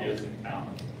their lobbyist in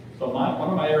town. So one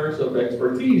of my areas of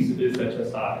expertise is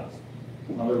HSIs.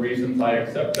 One of the reasons I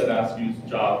accepted ASU's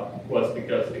job was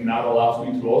because it now allows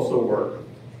me to also work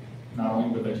not only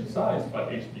with HSIs, but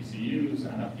HBCUs,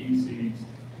 NFPCs,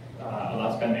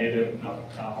 Alaska Native,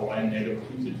 Hawaiian Native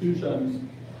institutions.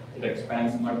 It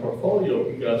expands my portfolio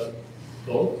because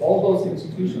all those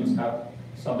institutions have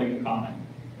something in common.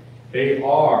 They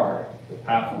are the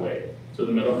pathway to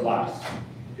the middle class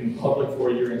in public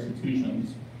 4-year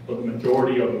institutions for the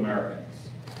majority of Americans.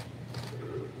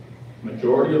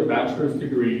 Majority of bachelor's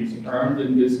degrees earned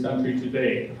in this country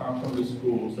today come from the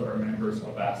schools that are members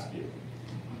of ASU.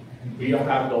 We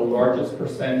have the largest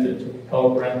percentage of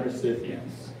Pell Grant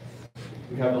recipients.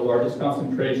 We have the largest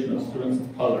concentration of students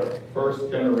of color,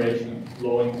 first generation,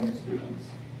 low-income students.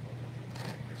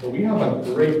 So we have a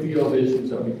great deal of issues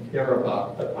that we care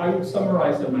about, but I would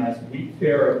summarize them as we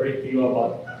care a great deal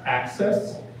about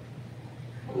access,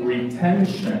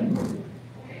 retention,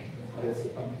 that is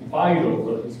vital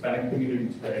for the Hispanic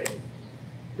community today.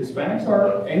 Hispanics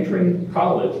are entering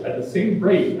college at the same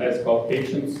rate as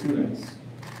Caucasian students,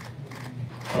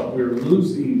 but we're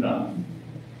losing them,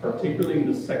 particularly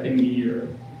in the second year.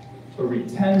 So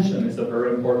retention is a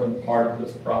very important part of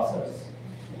this process.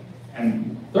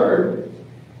 And third,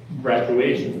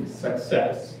 graduation,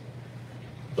 success.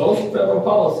 Those federal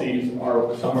policies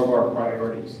are some of our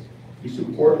priorities. We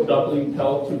support doubling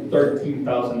Pell to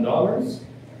 $13,000.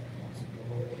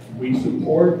 We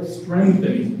support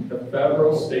strengthening the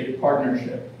federal-state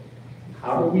partnership.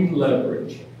 How do we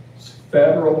leverage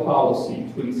federal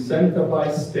policy to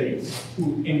incentivize states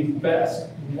to invest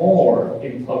more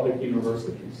in public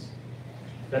universities?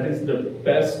 That is the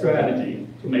best strategy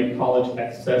to make college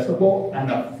accessible and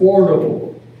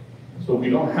affordable, so we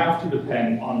don't have to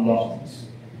depend on loans.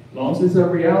 Loans is a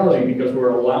reality because we're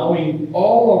allowing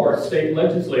all of our state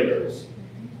legislators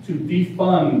to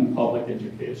defund public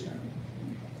education.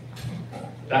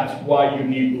 That's why you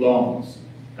need loans.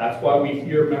 That's why we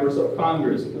hear members of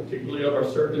Congress, particularly of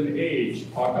a certain age,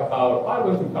 talk about, I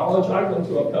went to college, I went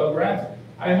to a Pell Grant,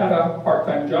 I had a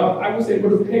part-time job, I was able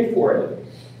to pay for it.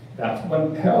 That's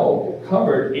when Pell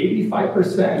covered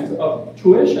 85% of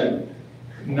tuition.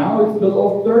 Now it's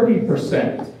below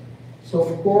 30%. So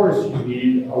of course you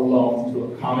need a loan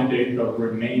to accommodate the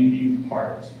remaining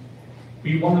part.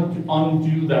 We want to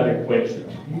undo that equation.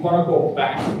 We want to go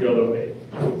back the other way.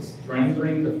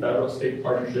 Strengthening the federal-state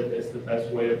partnership is the best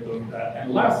way of doing that.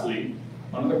 And lastly,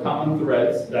 one of the common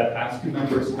threads that ASCII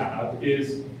members have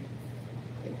is,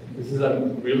 this is a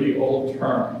really old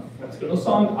term. It's going to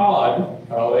sound odd,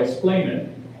 but I'll explain it.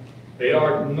 They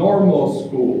are normal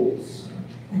schools.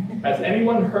 Has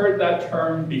anyone heard that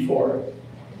term before?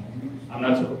 I'm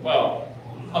not sure. Well,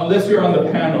 unless you're on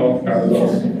the panel,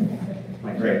 Carlos.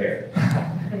 My gray hair.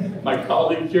 My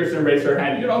colleague Kirsten raised her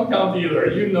hand. You don't count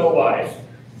either. You know why.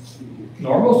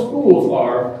 Normal schools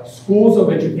are schools of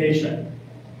education.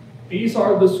 These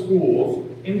are the schools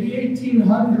in the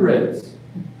 1800s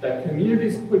that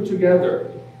communities put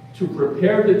together to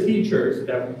prepare the teachers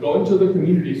that would go into the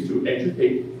communities to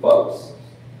educate folks.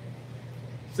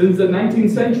 Since the 19th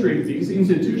century, these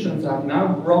institutions have now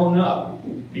grown up,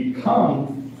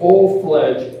 become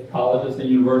full-fledged colleges and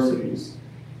universities.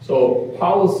 So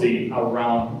policy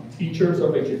around teachers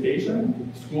of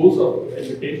education, schools of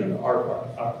education are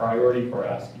a priority for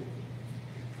ASCII.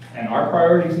 And our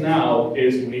priorities now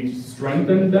is we need to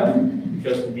strengthen them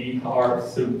because we are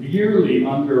severely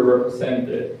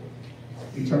underrepresented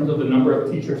in terms of the number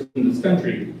of teachers in this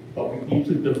country, but we need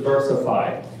to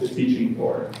diversify the teaching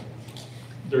corps.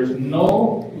 There's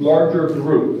no larger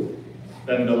group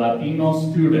than the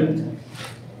Latino student.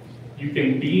 You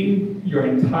can be your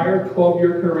entire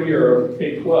 12-year career of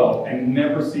K-12 and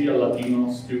never see a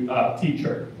Latino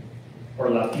teacher or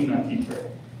Latina teacher.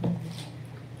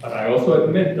 But I also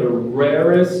admit the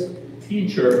rarest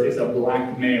teacher is a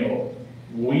black male.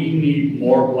 We need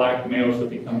more black males to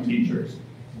become teachers.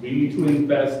 We need to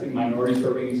invest in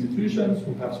minority-serving institutions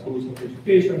who have schools of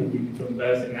education. We need to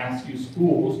invest in ASCII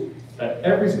schools that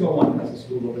every single one has a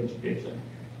school of education.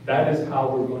 That is how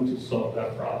we're going to solve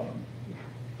that problem.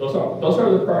 Those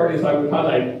are the priorities I would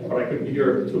highlight, but I could be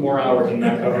here 2 more hours and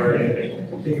not cover anything.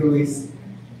 Thank you, Luis.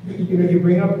 You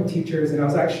bring up the teachers, and I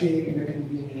was actually in a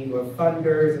convening with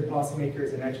funders and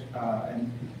policymakers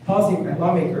and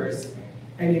lawmakers,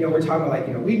 And we're talking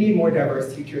about we need more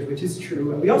diverse teachers, which is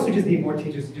true, and we also just need more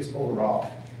teachers just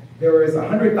overall. There was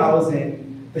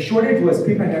 100,000, the shortage was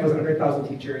pre-pandemic was 100,000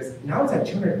 teachers, now it's at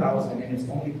 200,000 and it's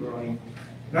only growing.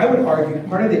 And I would argue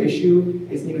part of the issue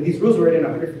is these rules were written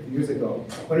 150 years ago,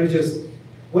 when it was just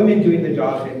women doing the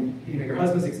job and your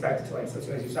husband's expected to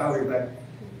subsidize your salary, but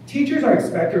teachers are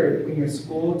expected when you're in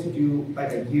school to do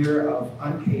a year of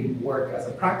unpaid work as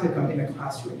a practicum in a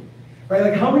classroom.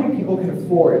 Right, how many people can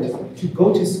afford to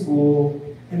go to school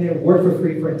and then work for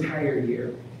free for an entire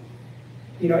year?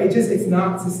 It's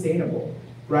not sustainable,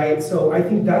 right? So I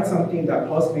think that's something that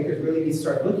policymakers really need to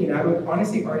start looking at with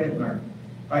honestly art and learn.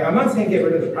 Right? I'm not saying get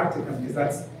rid of the practicum because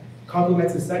that's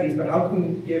complements the studies, but how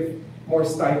can we give more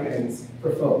stipends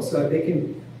for folks so that they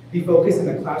can be focused in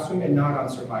the classroom and not on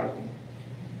surviving?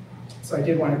 So I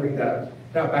did want to bring that up.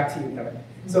 Now back to you, Kevin.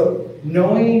 So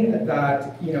knowing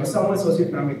that someone's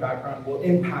socioeconomic background will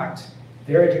impact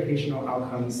their educational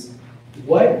outcomes,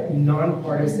 what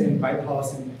nonpartisan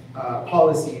bipartisan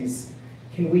policies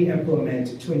can we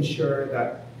implement to ensure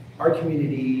that our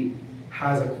community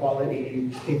has a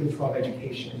quality K-12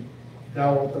 education that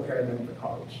will prepare them for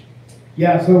college?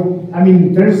 Yeah, so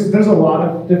there's a lot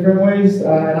of different ways,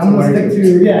 and I'm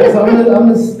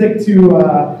gonna stick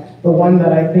to the one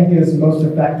that I think is most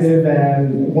effective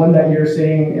and one that you're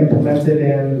seeing implemented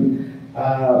in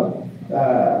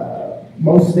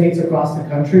most states across the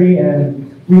country.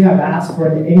 And we have asked for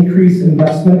an increased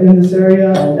investment in this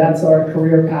area, and that's our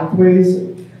career pathways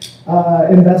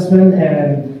investment.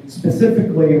 And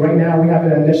specifically, right now we have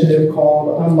an initiative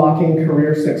called Unlocking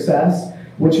Career Success,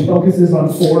 which focuses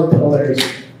on 4 pillars.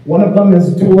 One of them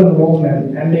is dual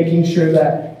enrollment and making sure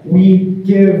that we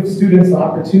give students the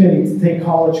opportunity to take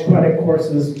college credit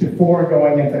courses before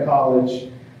going into college.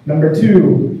 Number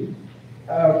 2,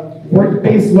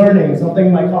 work-based learning,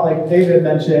 something my colleague David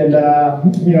mentioned,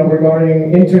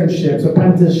 regarding internships,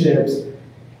 apprenticeships.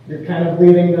 You're kind of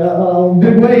leading a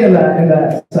big way in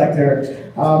that sector.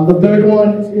 The third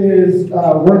one is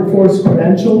workforce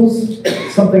credentials,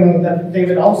 something that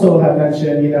David also had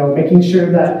mentioned, making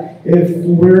sure that if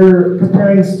we're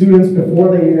preparing students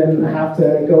before they even have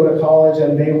to go to college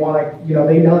and they want to,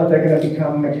 they know that they're going to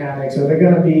become mechanics or they're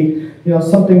going to be,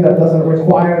 something that doesn't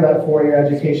require that 4-year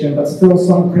education, but still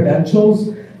some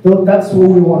credentials, that's what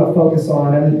we want to focus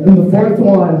on. And the fourth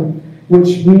one,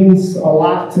 which means a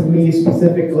lot to me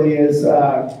specifically, is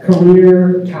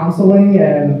career counseling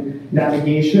and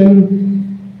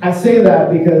navigation. I say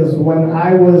that because when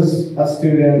I was a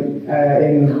student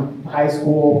in high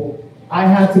school, I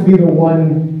had to be the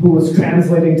one who was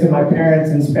translating to my parents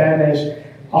in Spanish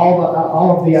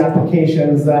all of the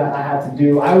applications that I had to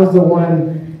do. I was the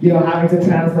one, having to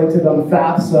translate to them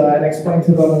FAFSA and explain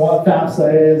to them what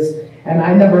FAFSA is. And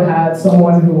I never had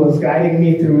someone who was guiding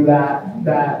me through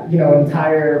that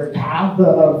entire path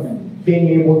of being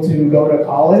able to go to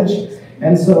college.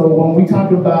 And so when we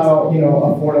talk about,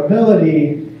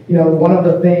 affordability, one of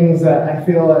the things that I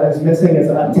feel is missing is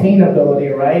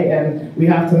attainability, right? And we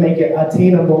have to make it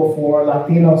attainable for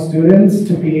Latino students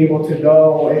to be able to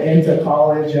go into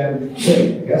college and,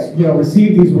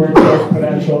 receive these workforce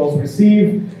credentials,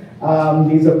 receive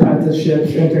these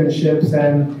apprenticeships, internships,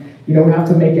 and, we have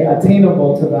to make it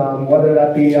attainable to them, whether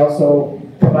that be also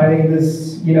providing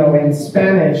this, in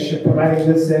Spanish, providing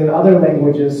this in other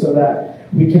languages so that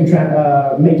we can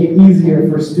make it easier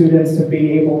for students to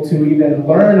be able to even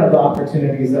learn of the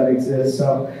opportunities that exist.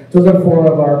 So those are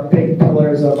 4 of our big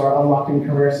pillars of our Unlocking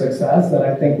Career Success that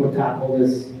I think would tackle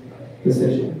this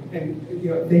issue. And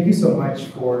thank you so much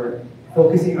for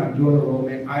focusing on dual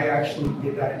enrollment. I actually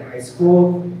did that in high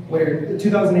school, where the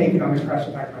 2008 economic crash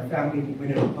impacted my family. We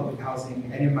went into public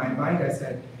housing, and in my mind, I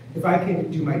said, if I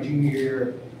can do my junior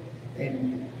year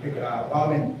while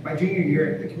I'm in my junior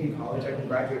year at the community college, I can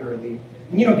graduate early.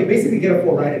 And, basically get a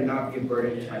full ride and not be a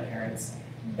burden to my parents.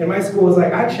 And my school was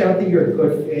like, actually, I don't think you're a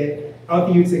good fit. I don't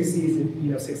think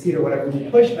you'd succeed or whatever. We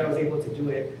pushed, and I was able to do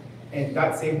it, and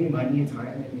that saved me money and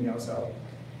time, and so.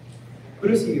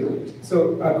 Kudos to you.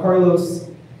 So Carlos,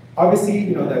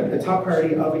 obviously, the top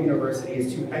priority of a university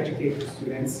is to educate your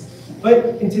students.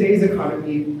 But in today's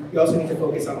economy, we also need to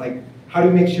focus on how do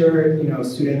we make sure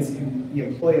students can be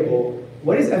employable.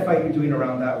 What is FIU doing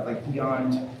around that,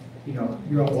 beyond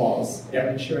your own walls, and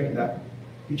ensuring that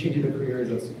you change the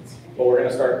careers of students? Well, we're going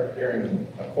to start hearing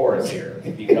a chorus here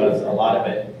because a lot of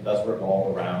it does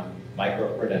revolve around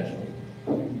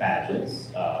micro-credentialing,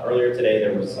 badges. Earlier today,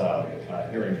 there was a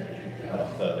hearing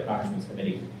of the Congressman's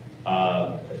Committee.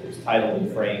 It was titled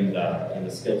and framed in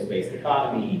the skills-based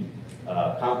economy,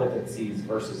 competencies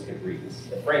versus degrees.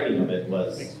 The framing of it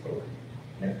was,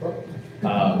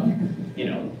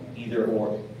 either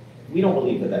or. we don't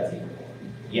believe that that's equal.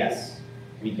 Yes,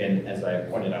 we can, as I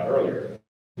pointed out earlier,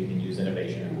 we can use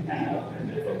innovation we have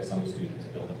and focus on the students to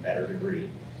build a better degree,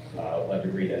 a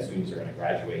degree that students are going to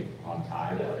graduate on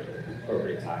time or at an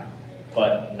appropriate time,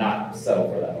 but not settle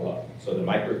for that alone. So the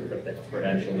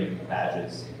micro-credentialing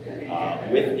badges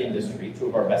with industry, two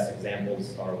of our best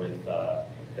examples are with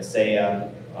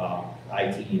CASEA,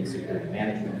 IT and security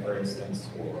management, for instance,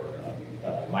 or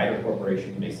MITRE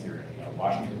Corporation based here in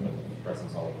Washington, with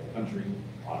presence all over the country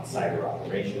on cyber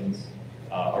operations.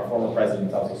 Our former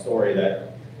president tells a story that,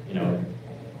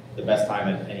 the best time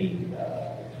at any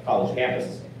college campus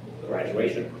is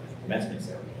graduation, commencement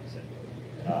ceremonies.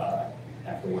 And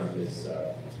after one of his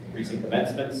recent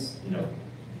commencements,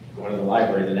 going to the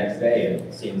library the next day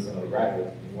and seeing some of the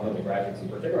graduates, one of the graduates in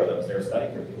particular that was there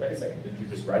studying for, wait a second, did you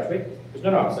just graduate? He goes,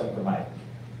 no, I'm studying for my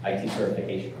IT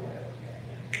certification.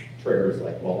 Triggers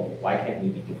like, well, why can't we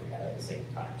be doing that at the same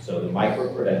time? So the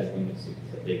micro-credentialing is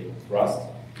a big thrust.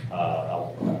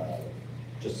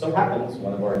 Just so happens,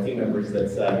 one of our team members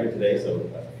that's here today, so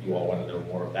if you all want to know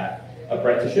more of that,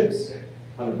 apprenticeships,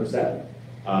 100%.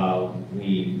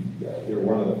 We were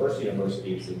one of the first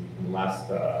universities in the last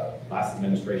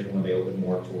administration when they opened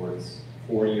more towards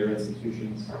four-year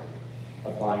institutions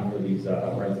applying for these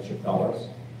apprenticeship dollars.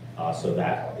 So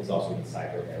that is also the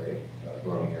cyber area,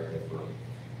 growing area for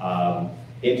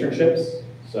internships.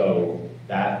 So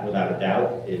that, without a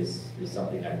doubt, is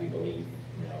something that we believe,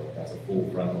 that's a full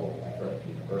frontal effort at the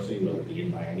university, whether it be in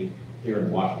Miami, here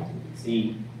in Washington,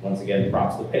 D.C. Once again,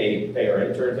 props to pay our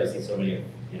interns. I see so many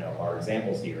of our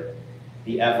examples here.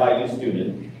 The FIU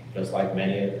student, just like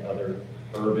many other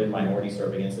urban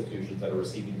minority-serving institutions that are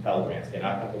receiving Pell Grants,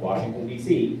 cannot come to Washington,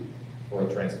 D.C. for a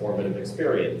transformative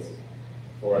experience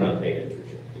or an unpaid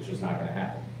internship. It's just not going to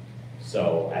happen.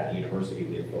 So at the university,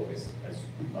 we have focused, as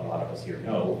a lot of us here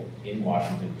know, in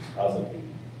Washington because of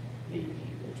the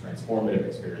transformative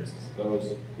experiences.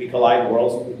 Those, we collide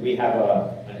worlds. We have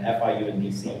an FIU in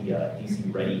DC,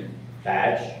 DC Ready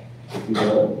badge, if you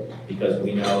will, because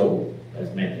we know, as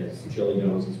CHLI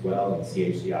knows as well, and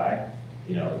CHLI,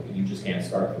 you just can't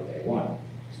start from day one.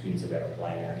 Students have got a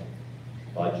plan,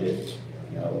 budget,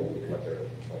 what their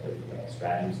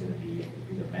strategy is going to be,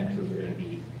 who their mentors are going to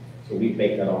be. So we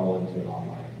bake that all into an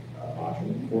online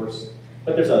module course.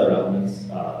 But there's other elements.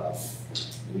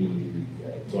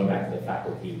 Going back to the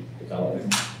faculty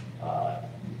development,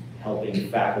 helping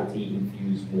faculty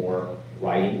infuse more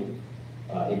writing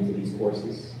into these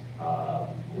courses,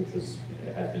 which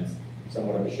has been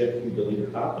somewhat of a shift, you believe it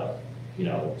or not,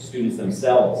 but students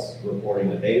themselves reporting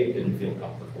that they didn't feel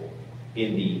comfortable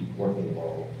in the working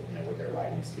world, with their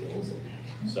writing skills.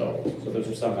 And so those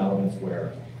are some elements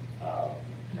where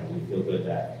we feel good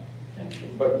that.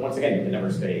 But once again, you can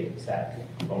never stay static.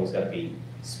 You've always got to be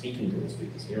speaking to the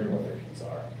students, hearing what their needs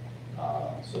are,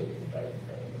 so they can better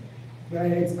prepare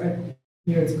them.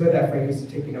 Yeah, it's good that FIU is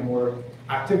taking a more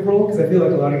active role, because I feel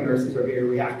like a lot of nurses are very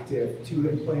reactive to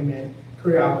employment,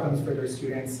 career outcomes for their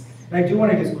students. And I do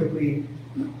want to just quickly,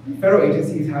 federal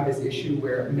agencies have this issue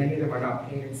where many of them are not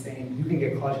paying and saying, you can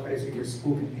get college credits or your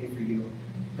school can pay for you.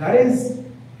 That is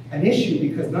an issue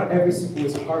because not every school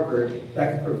is Harvard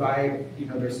that can provide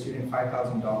their student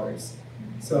 $5,000.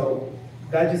 So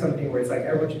that's just something where it's like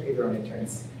everyone should pay their own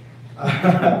interns.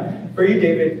 For you,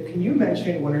 David, can you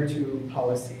mention one or two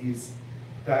policies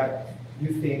that you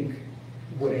think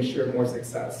would ensure more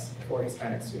success for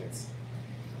Hispanic students?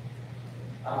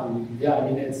 Yeah, I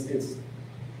mean, it's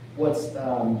what's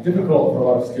difficult for a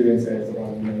lot of students is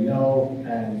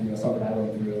and something I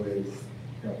went through is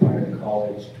prior to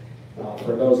college.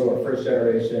 For those who are first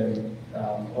generation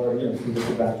or from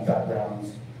disadvantaged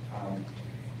backgrounds,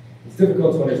 it's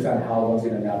difficult to understand how one's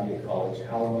going to navigate college,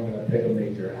 how one's going to pick a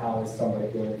major, how is somebody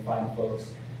going to find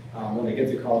folks when they get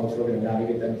to college, we're going to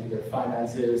navigate them through their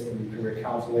finances, through career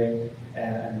counseling,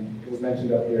 and it was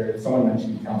mentioned up here, someone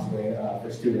mentioned counseling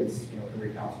for students,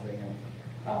 career counseling, and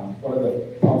one of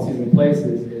the policies in place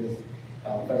is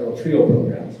federal TRIO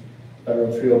programs.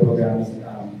 Federal TRIO programs,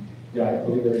 I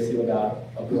believe they receive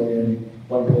about $1 billion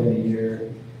a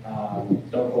year.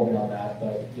 Don't quote me on that,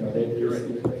 but they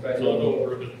receive a little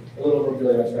over $1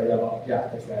 billion. That's right. Yeah,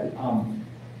 that's right.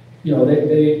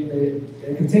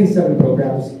 They contain 7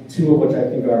 programs, 2 of which I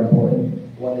think are important.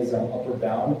 One is Upward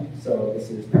Bound, so this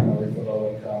is primarily for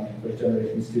low-income and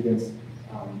first-generation students.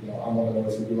 I'm one of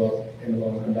those who grew up in a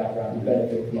low-income background who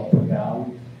benefit from Upward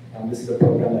Bound. This is a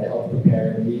program that helped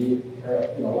prepare me,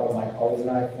 a lot of my colleagues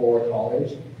and I, for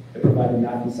college. It provided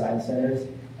math and science centers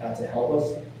to help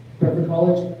us prepare for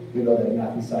college. We know that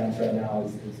math and science right now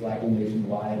is lagging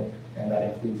nationwide, and that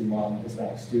includes among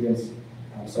Hispanic students.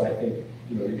 So I think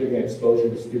you're giving exposure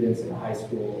to students in high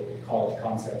school, college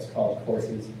concepts, college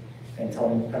courses, and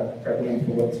prepping them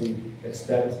for what to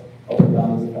expect. Upper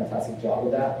Bound does a fantastic job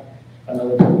with that.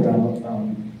 Another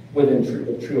program within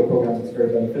the TRIO programs that's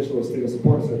very beneficial is student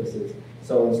support services.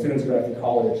 So when students go back to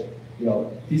college,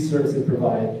 these services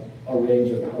provide a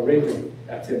range of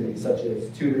activities such as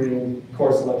tutoring,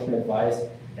 course selection advice,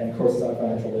 and courses on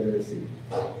financial literacy.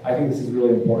 I think this is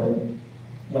really important.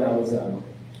 When I was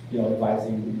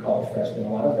advising college freshmen, a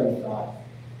lot of them thought,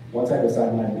 once I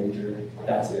decide my major,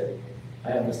 that's it.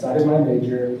 I have decided my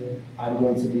major, I'm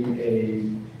going to be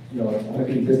I'm going to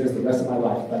be in business the rest of my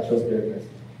life if I chose business.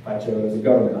 If I chose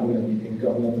government, I'm going to be in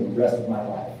government the rest of my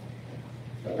life.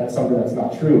 But that's something that's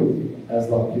not true, as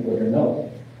a lot of people here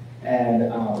know.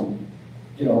 And,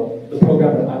 the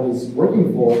program that I was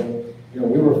working for,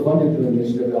 we were funded through an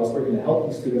initiative that I was working to help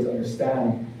the students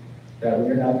understand that when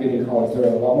you're navigating college, there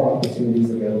are a lot more opportunities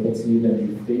available to you than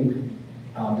you think,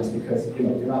 just because, you're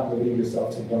not limiting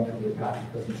yourself to one career path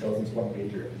because you chose this one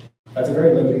major. That's a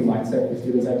very limiting mindset for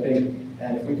students, I think,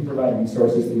 and if we can provide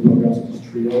resources through programs such as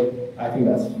TRIO, I think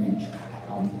that's huge.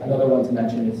 Another one to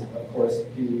mention is, of course,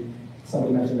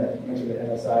 somebody mentioned the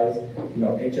MSI's,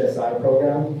 HSI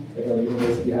program. If a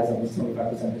university has at least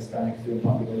 25% Hispanic student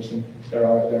population,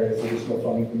 there is additional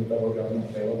funding from the federal government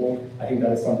available. I think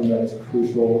that is something that is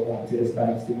crucial to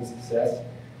Hispanic student success.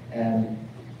 And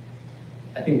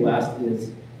I think last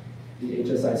is the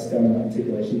HSI STEM and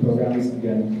articulation programs.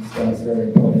 Again, STEM is very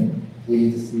important. We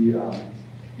need to see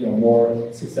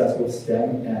more success with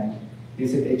STEM, and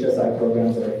these HSI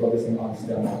programs that are focusing on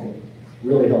STEM, I think,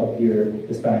 really help gear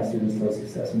Hispanic students towards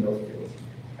success in those fields.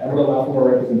 And we'll allow for more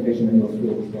representation in those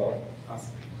fields as well.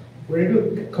 Awesome. We're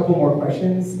going to do a couple more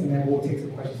questions, and then we'll take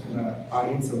some questions from the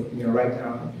audience. So, write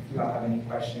down if you all have any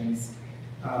questions.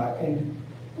 And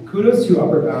kudos to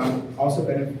Upper Bound, also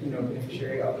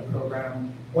beneficiary of the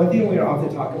program. One thing we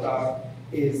often talk about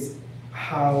is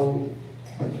how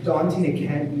daunting it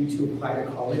can be to apply to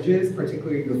colleges,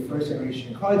 particularly your first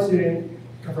generation college student,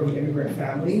 come from an immigrant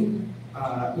family.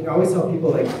 I always tell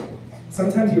people,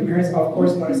 sometimes your parents, of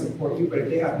course, want to support you, but if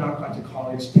they have not gone to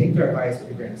college, take their advice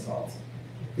with a grain of salt.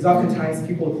 Because oftentimes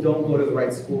people don't go to the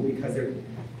right school because they're,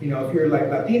 if you're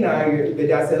Latina, the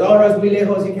dad says, oh, no, it's muy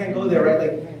lejos, you can't go there,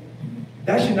 right?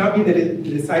 That should not be the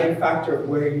deciding factor of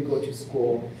where you go to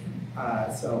school.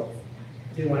 So,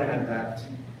 I did want to add that.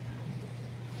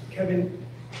 Kevin,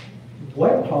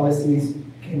 what policies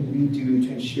can we do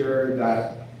to ensure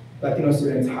that Latino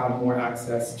students have more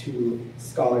access to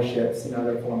scholarships and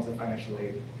other forms of financial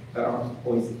aid that aren't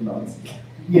always loans?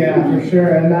 Yeah, for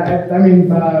sure. And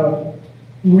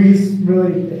we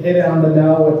really hit it on the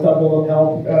nail with double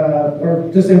help,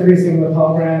 or just increasing the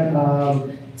Pell Grant.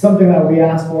 Something that we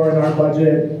asked for in our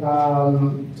budget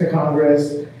to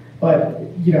Congress. But,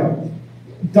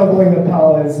 doubling the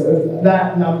Pell is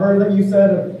that number that you said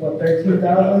of what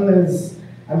 13,000 is.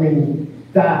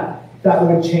 That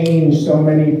would change so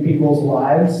many people's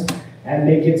lives and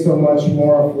make it so much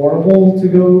more affordable to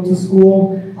go to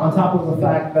school. On top of the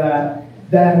fact that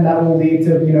then that will lead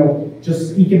to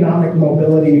just economic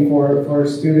mobility for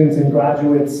students and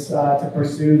graduates to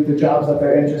pursue the jobs that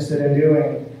they're interested in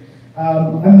doing.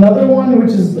 Another one,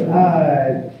 which is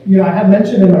I had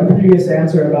mentioned in my previous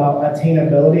answer about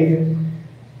attainability.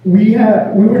 We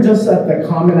were just at the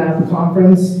Common App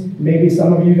conference. Maybe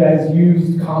some of you guys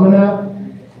used Common App.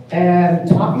 And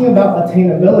talking about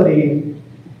attainability,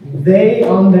 they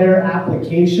on their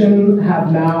application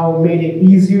have now made it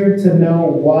easier to know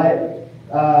what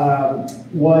are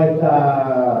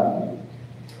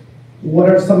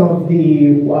some of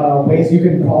the ways you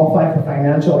can qualify for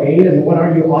financial aid and what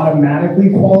are you automatically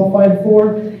qualified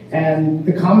for. And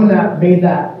the Common App made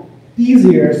that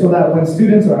easier so that when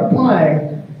students are applying,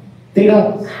 they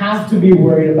don't have to be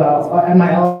worried about, am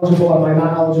I eligible, am I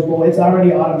not eligible? It's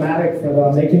already automatic for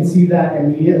them. They can see that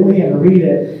immediately and read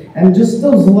it. And just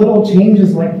those little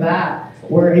changes like that,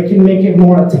 where it can make it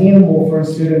more attainable for a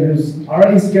student who's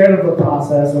already scared of the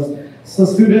process. So a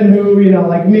student who,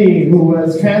 like me, who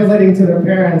was translating to their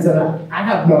parents, and I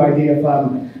have no idea if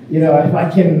if I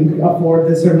can afford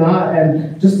this or not.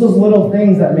 And just those little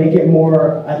things that make it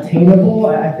more attainable,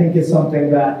 I think is something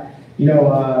that,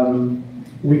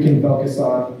 we can focus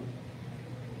on.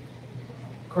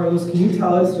 Carlos, can you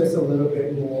tell us just a little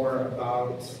bit more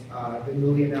about the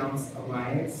newly announced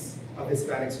Alliance of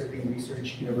Hispanic Serving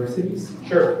Research Universities?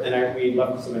 Sure, and we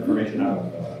left some information out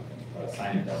of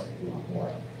sign-in desk if you want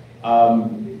more.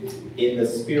 In the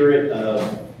spirit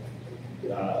of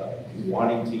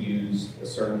wanting to use a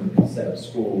certain set of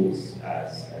schools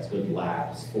as good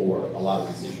labs for a lot of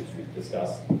these issues we've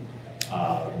discussed,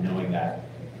 knowing that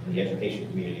in the education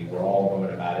community, we're all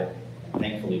going about it.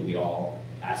 Thankfully, we all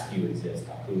ask you exist,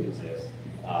 who exists.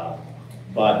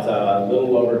 But a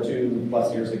little over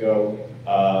 2+ years ago,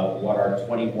 what are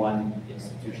 21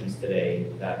 institutions today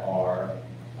that are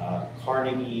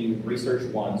Carnegie Research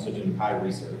 1, so doing high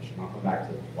research, and I'll come back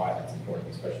to why that's important,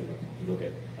 especially when you look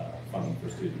at funding for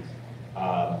students.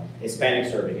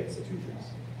 Hispanic serving institutions.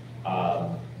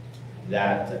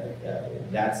 That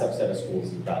subset of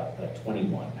schools is about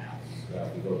 21 now.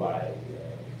 We go by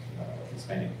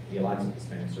the Alliance of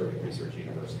Hispanic Serving Research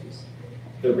Universities.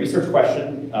 The research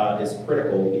question is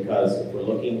critical because if we're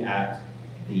looking at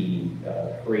the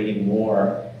creating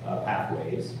more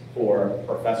pathways for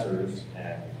professors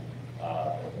and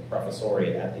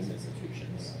professoriate at these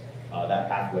institutions, that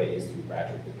pathway is through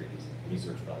graduate degrees,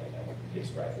 research funding that gives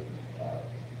graduate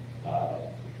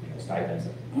stipends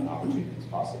and opportunities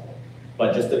possible.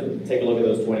 But just to take a look at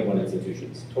those 21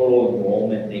 institutions, total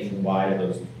enrollment nationwide of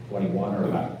those 21 are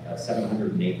about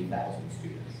 780,000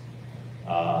 students.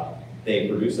 They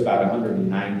produce about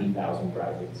 190,000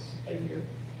 graduates a year.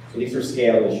 So these are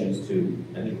scale issues too.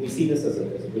 And we see this as a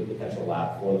good potential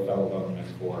lab for the federal government,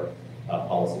 for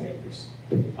policymakers.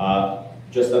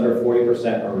 Just under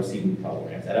 40% are receiving Pell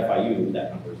Grants. At FIU,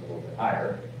 that number is a little bit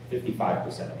higher.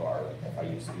 55% of our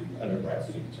FIU undergrad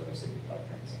students are receiving Pell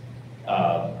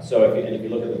Grants. So if you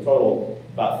look at the total,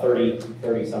 about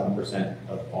 30-some%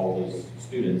 of all those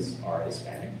students are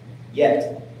Hispanic,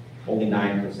 yet only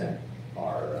 9%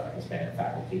 are Hispanic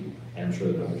faculty, and I'm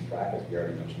sure the numbers track, as we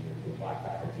already mentioned, with Black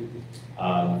faculty.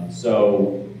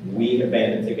 So we have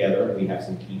banded together. We have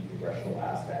some key congressional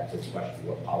aspects of this question: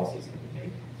 what policies can we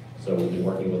make? So we've been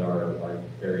working with our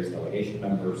various delegation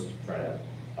members to try to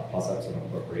plus up some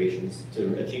appropriations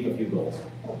to achieve a few goals.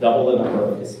 Double the number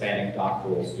of Hispanic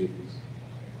doctoral students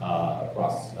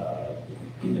across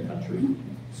in the country,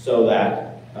 so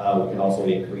that we can also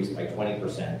increase by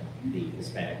 20% the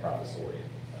Hispanic professoriate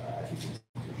at these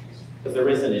institutions. Because there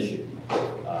is an issue,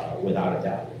 without a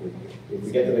doubt. If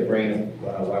we get to the grain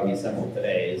of why we assembled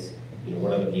today is,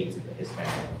 what are the needs of the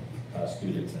Hispanic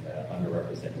students and the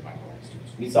underrepresented minority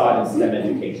students. We saw it in STEM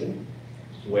education,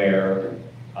 where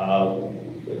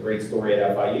a great story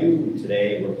at FIU.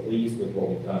 Today, we're pleased with what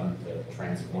we've done to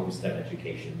transform STEM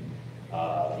education.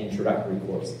 Introductory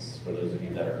courses, for those of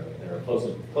you that are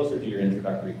closer to your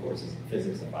introductory courses in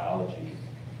physics and biology.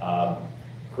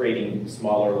 Creating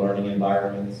smaller learning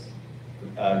environments,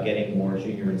 getting more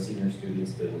junior and senior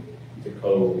students to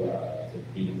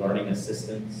be learning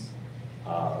assistants.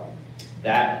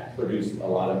 That has produced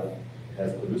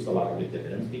a lot of good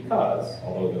dividends, because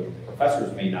although the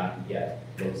professors may not yet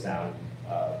look sound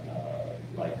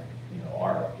like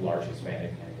our large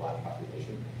Hispanic and Black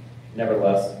population,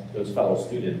 nevertheless, those fellow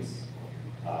students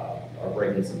are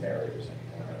breaking some barriers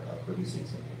and are producing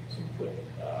some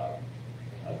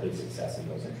good success in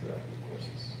those introductory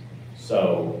courses.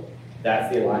 So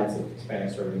that's the Alliance of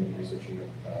Hispanic Serving Research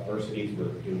Universities.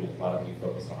 We're doing a lot of new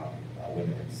focus on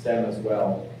women in STEM as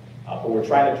well. But we're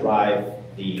trying to drive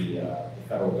the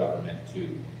federal government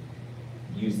to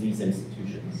use these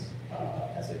institutions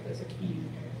as a key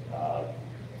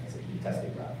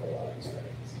testing ground for a lot of these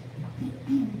studies.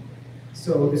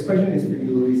 So this question is for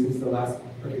you, Luis. This is the last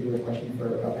particular question for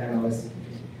our panelists,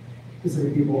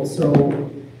 specific people. So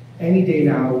any day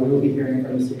now, we will be hearing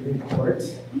from the Supreme Court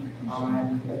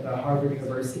on the Harvard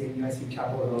University and UNC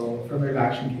Chapel Hill affirmative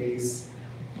action case.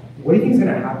 What do you think is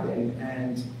going to happen,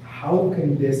 and how will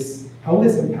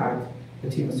this impact the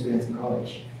team of students in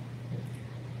college?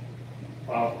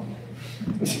 Wow.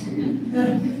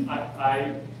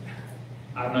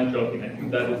 I'm not joking. I think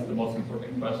that is the most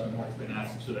important question that has been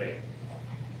asked today.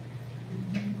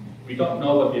 We don't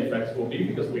know what the effects will be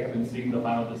because we haven't seen the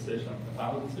final decision. The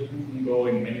final decision can go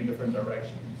in many different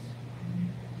directions.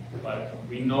 But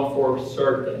we know for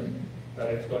certain that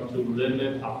it's going to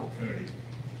limit opportunity.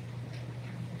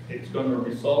 It's going to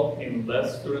result in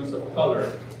less students of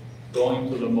color going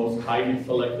to the most highly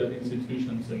selected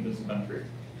institutions in this country.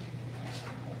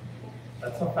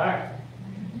 That's a fact.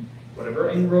 Whatever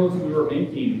inroads we were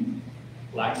making,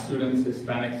 Black students,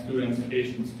 Hispanic students,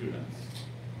 Asian students,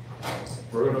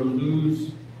 we're going to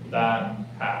lose that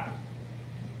path.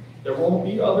 There won't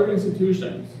be other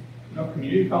institutions.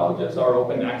 Community colleges are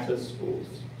open access schools.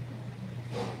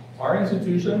 Our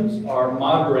institutions are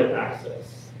moderate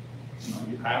access.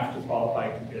 You have to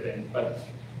qualify to get in, but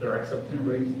their acceptance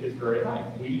rate is very high.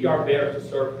 We are there to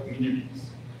serve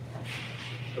communities.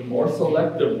 The more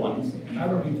selective ones, and I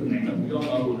don't need to name them, we don't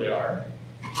know who they are,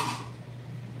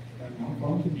 and I'm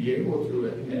going to be able to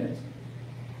admit.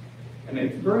 And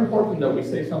it's very important that we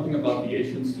say something about the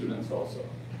Asian students also,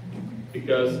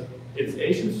 because It's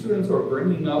Asian students who are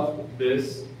bringing up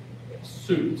these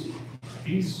suits.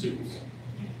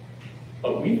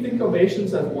 But we think of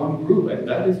Asians as one group, and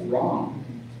that is wrong.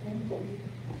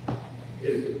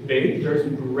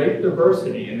 There's great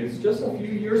diversity, and it's just a few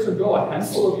years ago, a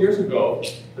handful of years ago,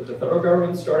 that the federal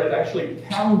government started actually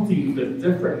counting the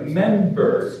different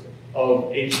members of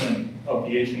the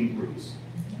Asian groups.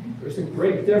 There's a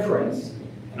great difference,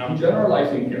 and I'm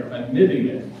generalizing here, I'm admitting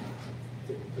it.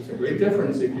 There's a great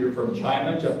difference if you're from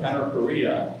China, Japan, or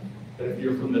Korea, than if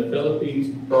you're from the Philippines,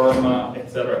 Burma,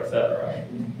 etc., etc.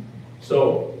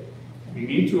 So we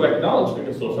need to acknowledge,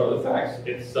 because those are the facts,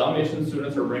 if some Asian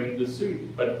students are bringing the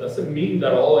suit, but it doesn't mean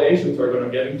that all Asians are going to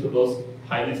get into those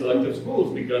highly selective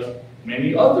schools, because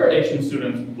many other Asian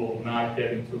students will not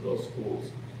get into those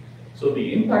schools. So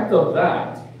the impact of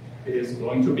that is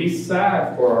going to be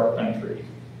sad for our country.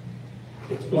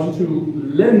 It's going to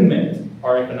limit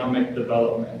our economic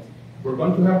development. We're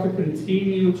going to have to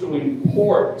continue to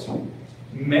import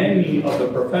many of the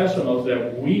professionals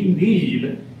that we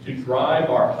need to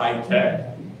drive our high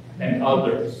tech and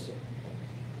others.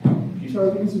 These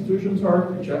are the institutions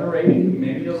are generating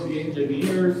many of the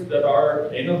engineers that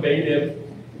are innovative.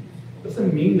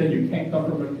 Doesn't mean that you can't come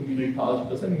from a community college.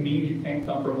 Doesn't mean you can't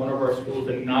come from one of our schools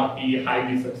and not be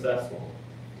highly successful.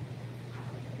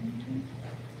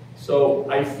 So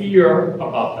I fear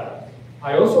about that.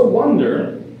 I also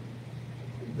wonder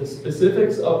the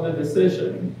specifics of the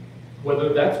decision,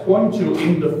 whether that's going to,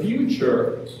 in the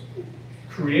future,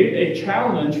 create a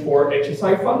challenge for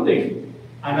HSI funding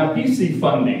and a PC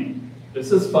funding.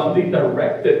 This is funding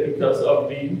directed because of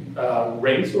the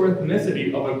race or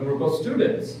ethnicity of a group of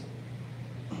students.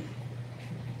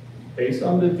 Based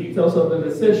on the details of the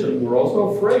decision, we're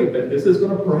also afraid that this is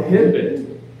going to prohibit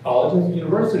colleges and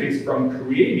universities from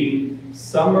creating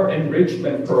summer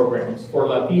enrichment programs for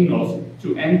Latinos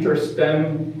to enter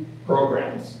STEM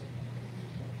programs.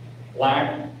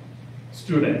 Black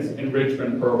students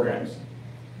enrichment programs.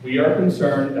 We are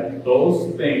concerned that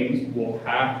those things will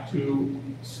have to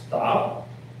stop,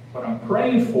 but I'm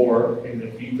praying for, in the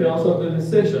details of the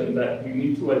decision, that we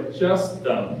need to adjust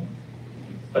them,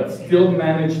 but still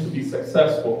manage to be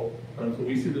successful. Until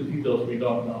we see the details, we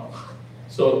don't know.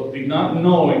 So the not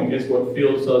knowing is what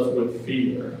fills us with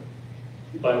fear.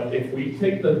 But if we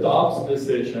take the Dobbs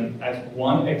decision as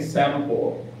one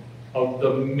example of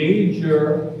the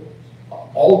major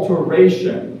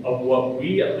alteration of what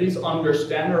we at least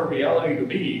understand our reality to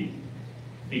be,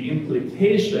 the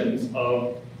implications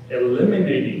of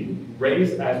eliminating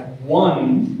race as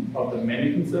one of the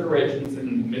many considerations in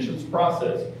the admissions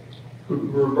process could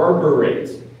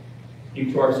reverberate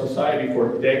into our society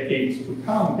for decades to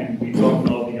come, and we don't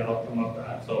know the outcome of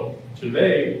that. So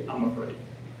today, I'm afraid,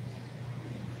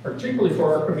 particularly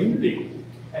for our community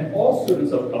and all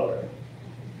students of color.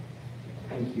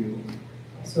 Thank you.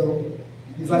 So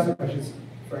these last two questions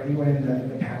for anyone in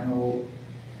the panel.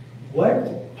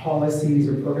 What policies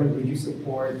or programs would you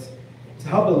support to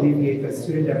help alleviate the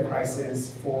student debt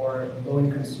crisis for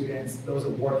low-income students, those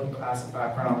of working class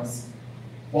backgrounds,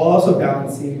 while also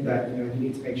balancing that you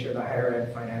need to make sure the higher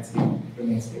ed financing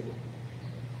remains stable?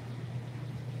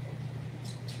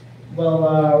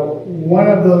 Well, one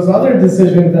of those other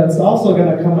decisions that's also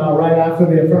going to come out right after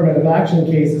the affirmative action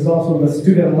case is also the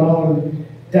student loan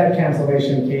debt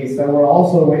cancellation case that we're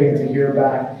also waiting to hear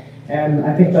back. And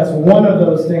I think that's one of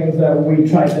those things that we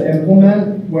tried to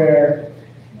implement where,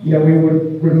 we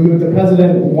would remove, the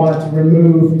president wanted to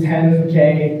remove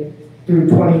 10K through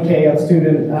 20K of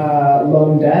student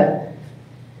loan debt.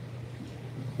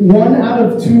 1 out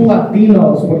of 2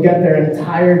 Latinos would get their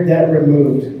entire debt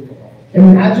removed.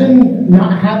 Imagine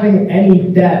not having any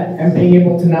debt and being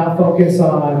able to now focus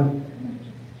on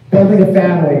building a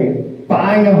family,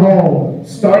 buying a home,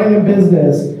 starting a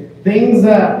business, things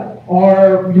that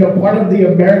are part of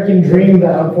the American dream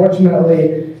that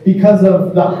unfortunately, because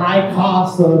of the high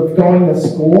cost of going to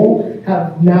school,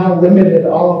 have now limited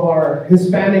all of our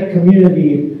Hispanic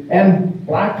community and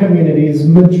Black communities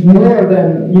much more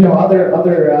than other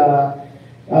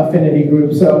affinity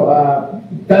groups. So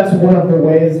that's one of the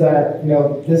ways that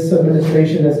this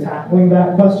administration is tackling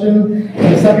that question.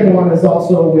 And the second one is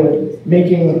also with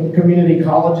making community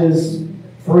colleges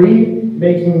free,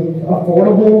 making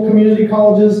affordable community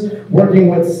colleges, working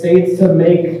with states to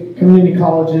make community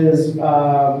colleges,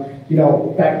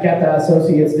 that get that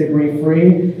associate's degree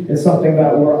free is something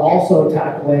that we're also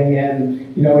tackling. And,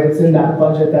 it's in that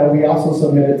budget that we also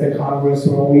submitted to Congress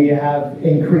where we have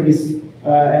increased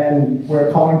and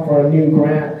we're calling for a new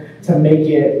grant to make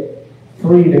it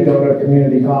free to go to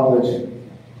community college.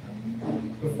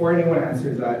 Before anyone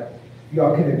answers that,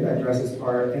 y'all can address this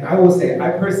part. And I will say,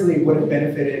 I personally would have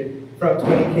benefited from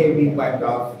 20K being wiped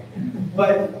off.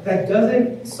 But that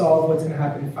doesn't solve what's gonna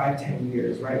happen in 5, 10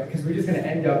 years, right? Because we're just gonna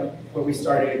end up where we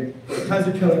started, with tons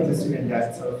of trillions of student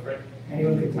debt. So if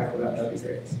anyone could tackle that, that'd be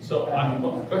great. So,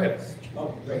 go ahead.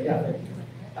 Oh, great, yeah.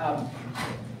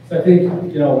 So I think,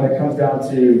 when it comes down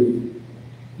to,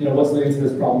 what's leading to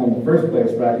this problem in the first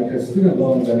place, right? Because student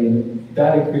loans, I mean,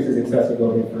 that increases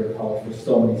accessibility for college for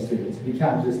so many students. You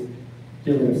can't just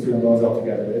get rid of student loans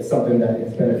altogether. It's something that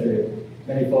has benefited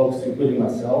many folks, including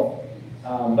myself.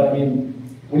 But I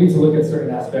mean, we need to look at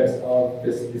certain aspects of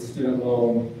this student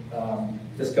loan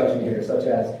discussion here, such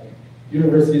as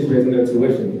universities raising their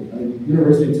tuition. I mean,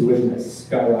 university tuition has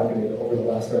skyrocketed over the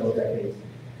last several decades.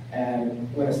 And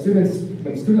when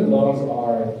student loans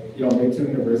are made to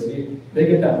a university, they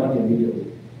get that money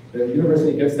immediately. The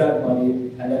university gets that money,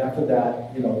 and then after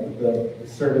that, the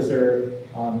servicer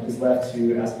is left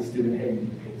to ask the student, hey, you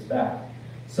need to pay this back.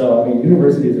 So I mean,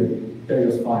 universities they're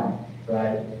just fine,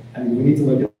 right? I mean, we need to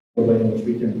look at the way in which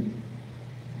we can,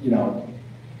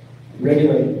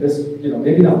 regulate this,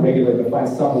 maybe not regulate, but find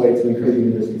some way to encourage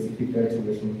universities to keep their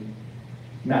tuition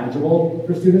manageable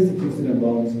for students, to keep student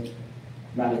loans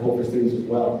manageable for students as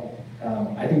well.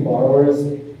 I think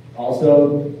borrowers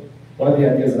also, one of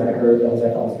the ideas that I heard that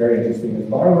I thought was very interesting is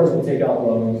borrowers will take out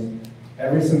loans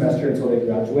every semester until they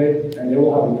graduate, and they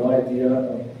will have no idea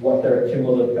of what their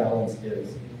cumulative balance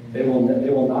is. They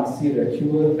will not see their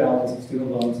cumulative balance of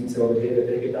student loans until the day that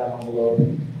they get that envelope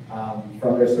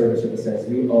from their servicer that says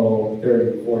you owe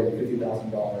 $30,000,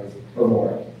 $40,000, $50,000 or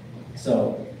more.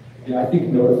 So, I think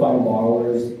notifying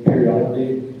borrowers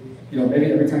periodically,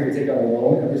 maybe every time you take out a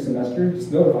loan every semester,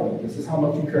 just notify them. This is how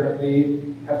much you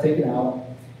currently have taken out.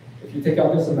 If you take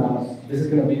out this amount, this is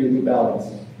going to be your new balance.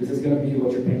 This is going to be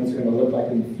what your payments are going to look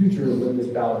like in the future with this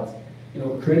balance.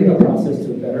 Creating a process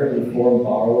to better inform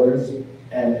borrowers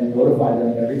and notify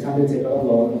them every time they take out a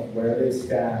loan of where they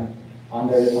stand on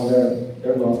their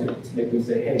loans to make them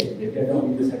say, hey, maybe I don't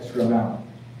need this extra amount.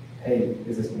 Hey,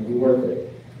 is this going to be worth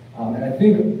it? And I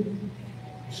think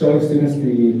showing students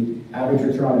the average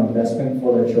return on investment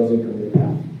for their chosen career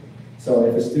path. So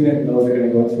if a student knows they're going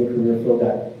to go into a career field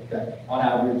that on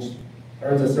average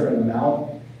earns a certain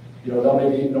amount, they'll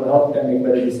help them make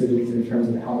better decisions in terms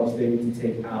of how much they need to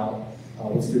take out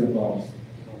with student loans.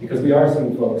 Because we are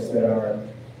seeing folks that are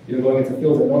going into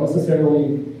fields that don't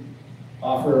necessarily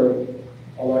offer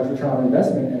a large return on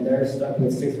investment, and they're stuck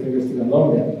with six-figure student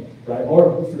loan debt, right?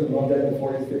 Or student loan debt in the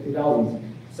 40s, 50,000s.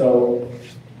 So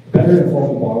better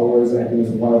informing borrowers, I think,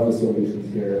 is one of the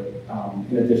solutions here,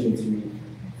 in addition to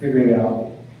figuring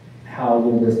out how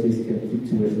universities can keep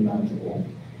tuition manageable.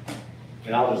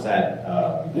 And I'll just add,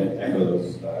 echo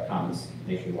those comments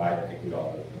nationwide. I think we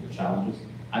all know the challenges.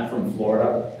 I'm from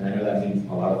Florida, and I know that means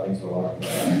a lot of things to a lot of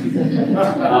people.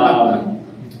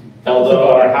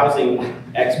 Although our housing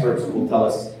experts will tell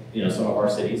us, some of our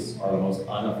cities are the most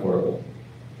unaffordable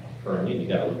currently. You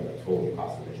got to look at the total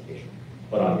cost of education.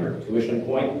 But on your tuition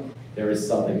point, there is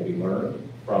something to be learned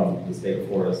from the state of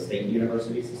Florida state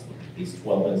universities. These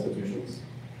 12 institutions,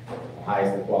 the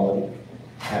highest in quality,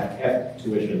 have kept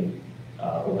tuition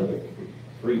over the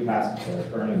three past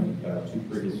current and two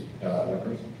previous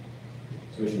records.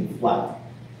 Tuition flat.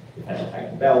 We've had to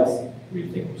tighten belts,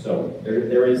 rethink. So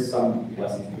there is some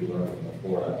lessons to be learned from the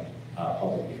Florida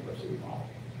public university model.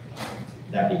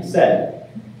 That being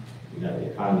said,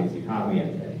 the economy is the economy,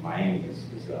 and Miami is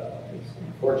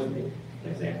unfortunately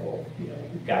an example.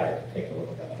 You've got to take a look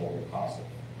at that total cost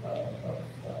of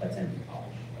attending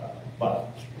college.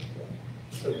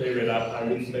 So David, I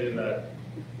would say that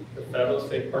the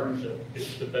federal-state partnership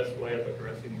is the best way of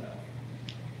addressing that,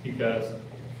 because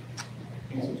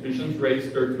institutions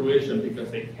raise their tuition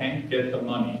because they can't get the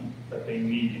money that they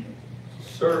need to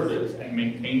service and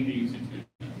maintain the institution.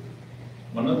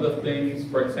 One of the things,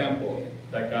 for example,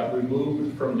 that got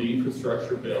removed from the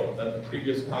infrastructure bill that the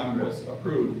previous Congress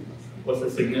approved was a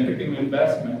significant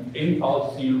investment in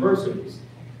colleges and universities.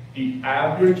 The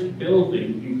average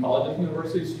building in colleges and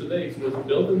universities today was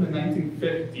built in the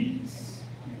 1950s.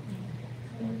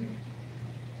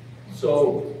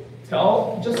 So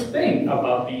just think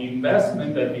about the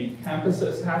investment that the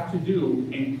campuses have to do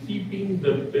in keeping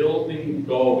the building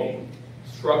going,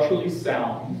 structurally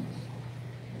sound,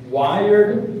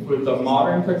 wired with the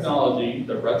modern technology,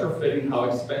 the retrofitting, how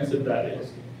expensive that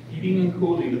is, heating and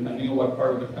cooling, depending on what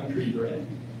part of the country you're in.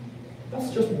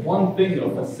 That's just one thing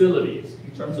of facilities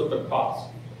in terms of the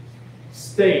cost.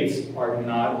 States are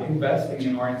not investing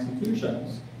in our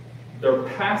institutions. They're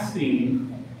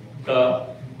passing the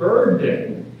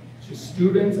burden to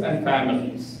students and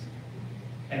families.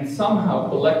 And somehow,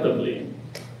 collectively,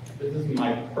 this is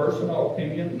my personal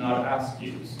opinion, not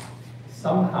Askew's,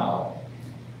 somehow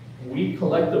we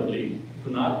collectively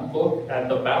do not look at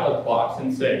the ballot box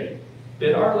and say,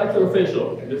 did our elected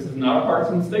official, and this is not a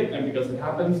partisan statement because it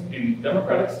happens in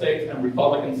Democratic states and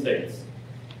Republican states,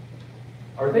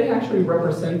 are they actually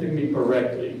representing me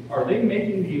correctly? Are they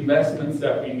making the investments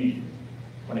that we need?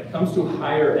 When it comes to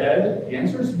higher ed, the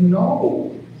answer is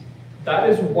no. That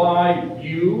is why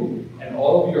you and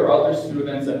all of your other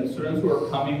students and the students who are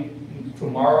coming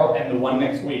tomorrow and the one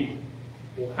next week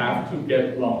will have to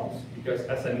get loans, because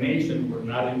as a nation, we're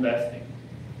not investing.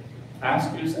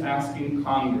 Ask is asking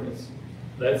Congress.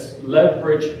 Let's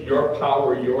leverage your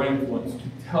power, your influence to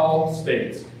tell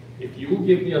states, if you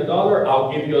give me $1,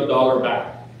 I'll give you $1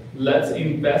 back. Let's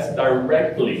invest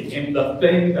directly in the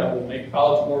thing that will make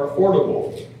college more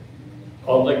affordable,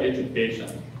 public education.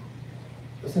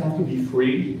 It doesn't have to be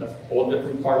free, that's a whole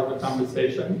different part of the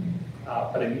conversation,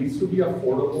 but it needs to be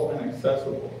affordable and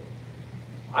accessible.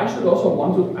 I should also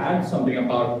want to add something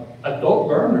about adult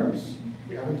learners.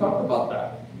 We haven't talked about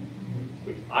that.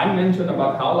 I mentioned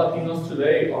about how Latinos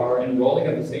today are enrolling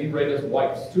at the same rate as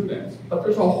white students, but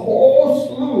there's a whole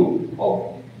slew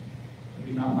of,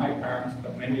 maybe not my parents,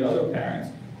 but many other parents,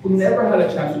 who never had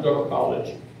a chance to go to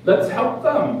college. Let's help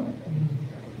them.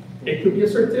 It could be a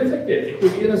certificate, it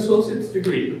could be an associate's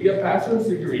degree, it could be a bachelor's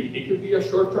degree, it could be a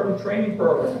short-term training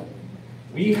program.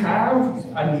 We have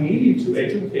a need to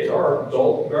educate our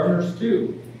adult learners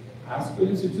too. Haskell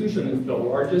Institution is the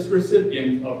largest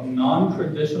recipient of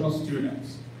non-traditional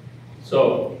students.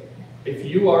 So if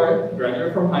you are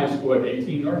graduate from high school at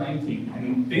 18 or 19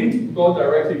 and didn't go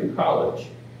directly to college,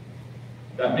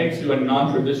 that makes you a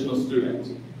non-traditional student.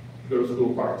 You go to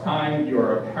school part-time,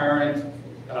 you're a parent,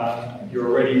 you're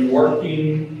already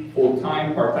working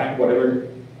full-time, part-time, whatever.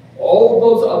 All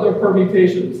those other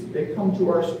permutations, they come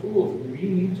to our schools. We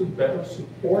need to better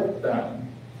support them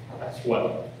as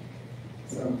well.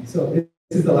 So this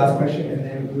is the last question, and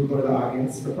then we'll go to the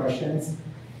audience for questions.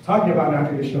 Talking about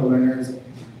non-traditional learners,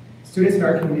 students in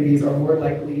our communities are more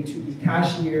likely to be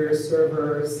cashiers,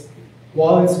 servers,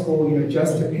 while in school,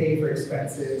 just to pay for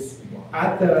expenses,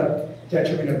 at the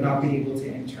detriment of not being able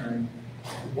to intern.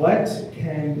 What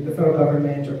can the federal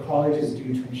government or colleges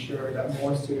do to ensure that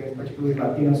more students, particularly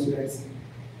Latino students,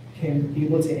 can be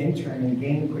able to intern and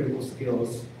gain critical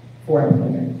skills for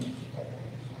employment?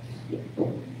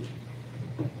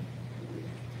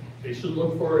 They should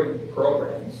look for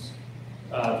programs.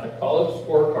 The college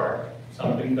scorecard,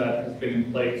 something that has been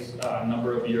in place a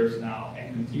number of years now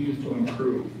and continues to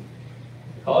improve.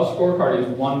 The college scorecard is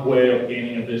one way of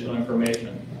gaining additional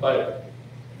information, but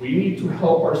we need to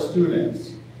help our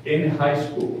students in high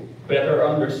school better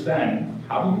understand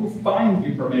how do you find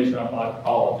information about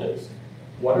colleges?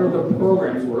 What are the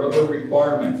programs? What are the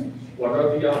requirements? What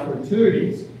are the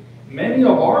opportunities? Many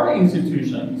of our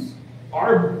institutions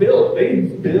are built, they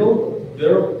build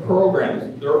their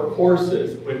programs, their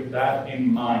courses with that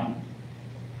in mind.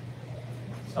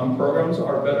 Some programs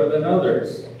are better than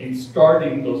others in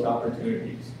starting those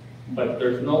opportunities, but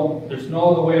there's no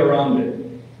other way around it.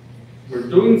 We're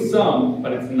doing some,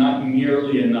 but it's not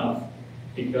nearly enough,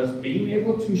 because being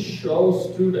able to show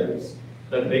students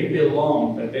that they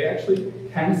belong, that they actually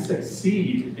can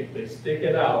succeed if they stick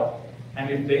it out, and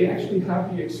if they actually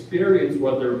have the experience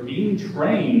where they're being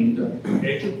trained,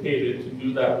 educated to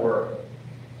do that work,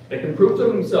 they can prove to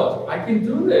themselves, I can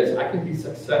do this, I can be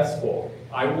successful,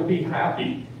 I will be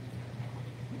happy.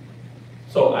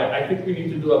 So I think we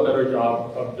need to do a better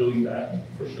job of doing that,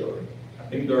 for sure. I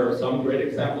think there are some great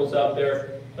examples out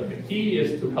there, but the key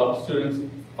is to help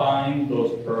students find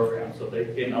those programs so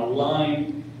they can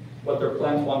align what their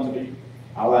plans want to be.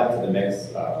 I'll add to the mix.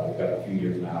 We've got a few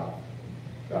years now.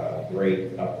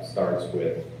 Great starts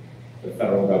with the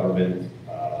federal government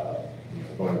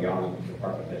going beyond the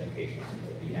Department of Education,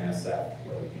 the NSF,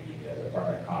 or the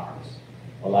Department of Commerce.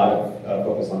 A lot of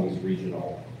focus on these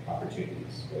regional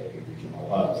opportunities, whether it be regional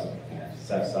hubs, the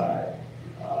NSF side,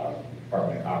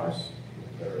 Department of Commerce,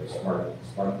 there are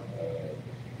smart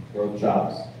growth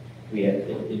jobs. We have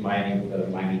in Miami, the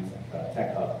Miami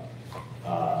Tech Hub,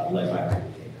 led by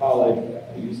Miami College.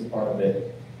 I use a part of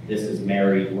it. This is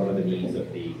married. What are the needs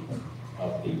of the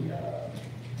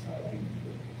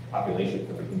population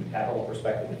from a human capital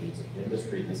perspective? The needs of the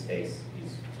industry. In this case,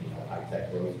 these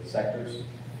high-tech growth sectors.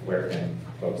 Where can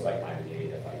folks like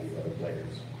Miami-Dade, FIU, other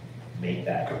players make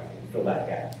that, fill that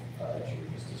gap that you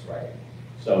were just describing?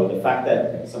 So the fact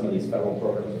that some of these federal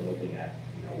programs are looking at,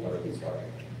 what are these target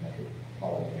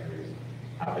metropolitan areas?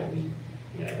 How can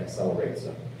we, accelerate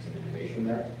some innovation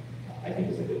there? I think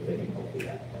is a good thing, and hopefully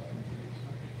that.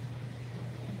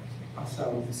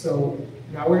 Awesome. So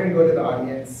now we're going to go to the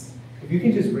audience. if you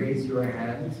can just raise your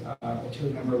hand, a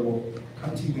CHLI member will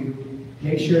come to you.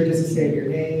 Make sure just to say your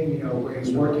name, where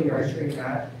you're working or entering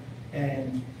that,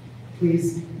 and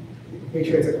please make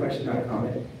sure it's a question, not a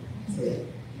comment. So,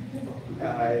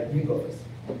 you go first.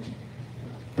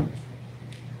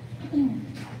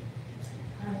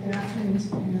 Good afternoon to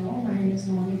you all. My name is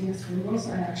Melanie Diaz-Burgos.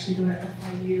 I actually go at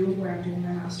FIU where I'm doing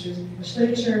my master's in English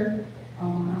literature,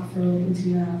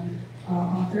 Afro-Latina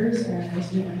authors, and I was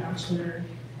doing my bachelor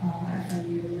at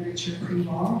FIU in literature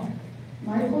pre-law.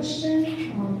 My question,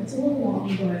 it's a little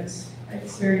long, but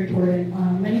it's very important.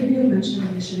 Many of you have mentioned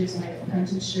initiatives like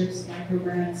apprenticeships,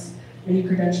 microgrants, many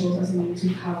credentials as a means to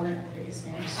empower and elevate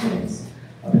Hispanic students.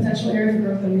 A potential area of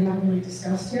growth that we haven't really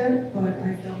discussed yet, but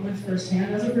I've dealt with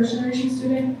firsthand as a first-generation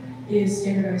student, is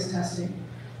standardized testing.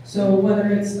 So whether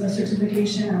it's a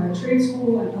certification at a trade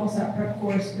school, an LSAT prep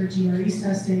course, or GRE's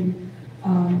testing,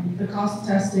 the cost of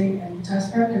testing and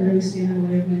test prep can really stand in the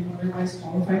way of many otherwise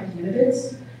qualified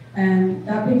candidates. And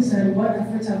that being said, what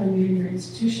efforts have been made in your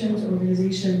institutions,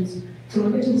 organizations, to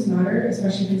look into this matter,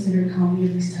 especially considering how many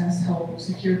of these tests help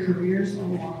secure careers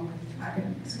along with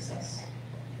academic success?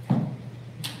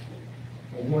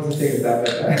 Who wants to take a stab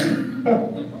at that?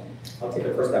 I'll take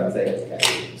the first step and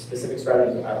say, specific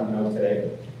strategies I don't know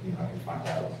today, but I can find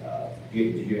out.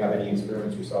 Did you have any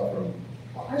experiments yourself from?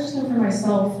 I just know for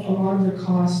myself, a lot of the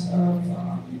cost of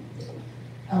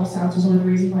LSATs was one of the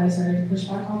reasons why I decided to push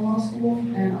back on law school.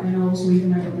 And I know also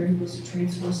even my brother who goes to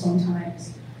trade school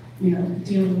sometimes,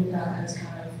 dealing with that has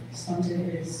kind of stunted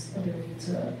his ability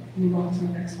to move on to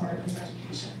the next part of his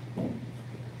education.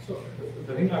 So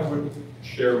the thing I would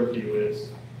share with you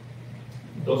is,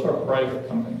 those are private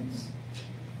companies.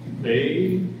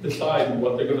 They decide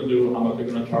what they're going to do, how much they're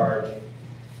going to charge.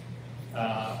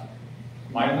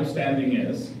 My understanding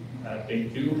is that they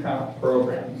do have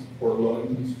programs for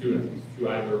low-income students to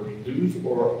either reduce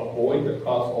or avoid the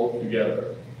cost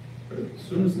altogether. But if the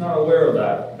student's not aware of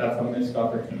that, that's a missed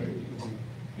opportunity.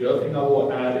 The other thing I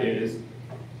will add is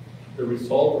the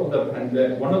result of the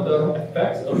pandemic. One of the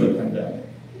effects of the pandemic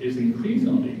is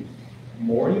increasingly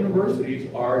more universities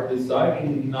are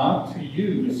deciding not to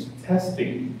use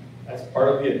testing as part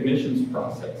of the admissions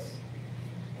process.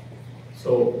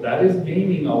 So that is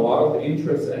gaining a lot of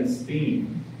interest and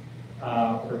steam,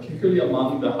 particularly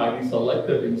among the highly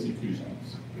selective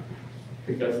institutions.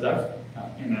 Because that's,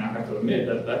 and I have to admit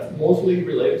that that's mostly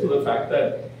related to the fact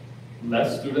that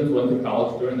less students went to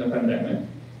college during the pandemic.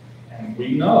 And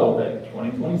we know that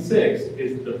 2026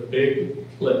 is the big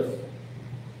cliff.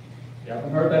 If you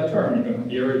haven't heard that term, you're going to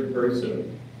hear it very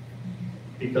soon.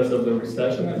 Because of the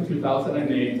recession in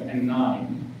 2008 and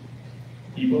 9,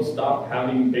 people stopped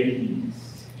having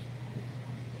babies.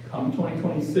 Come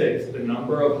 2026, the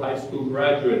number of high school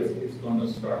graduates is going to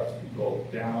start to go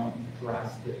down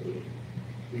drastically.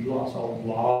 We lost a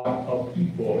lot of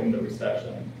people in the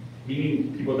recession,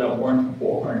 meaning people that weren't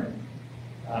born,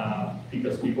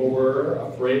 because people were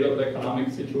afraid of the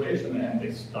economic situation and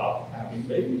they stopped having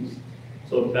babies.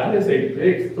 So that is a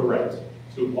big threat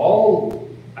to all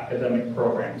academic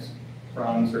programs,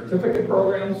 from certificate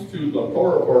programs to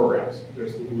doctoral programs.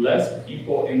 There's less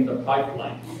people in the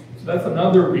pipeline. So that's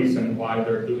another reason why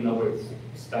they're doing away with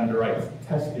standardized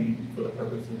testing for the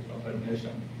purposes of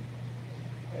admission.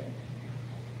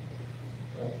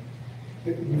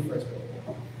 You first.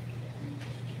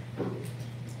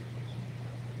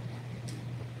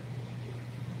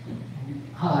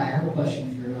 Hi, I have a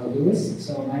question for Louis.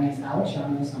 So my name is Alex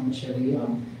Chavez. I'm a CHLI.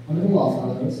 I'm one of the law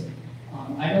fellows.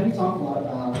 I know we talked a lot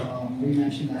about, we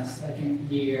mentioned that second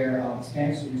year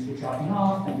Hispanic students were dropping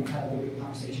off, and we had a little bit of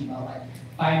conversation about like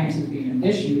finances being an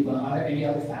issue, but are there any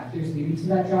other factors leading to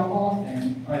that drop off,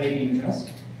 and are they being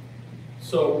addressed?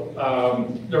 So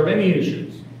there are many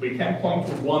issues. We can't point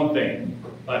to one thing,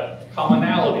 but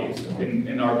commonalities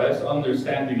in our best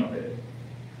understanding of it.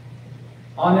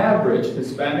 On average,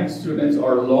 Hispanic students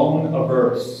are loan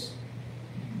averse.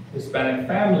 Hispanic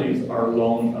families are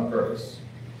loan averse.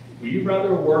 We'd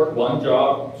rather work one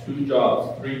job, 2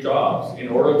 jobs, 3 jobs in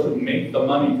order to make the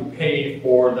money to pay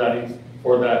for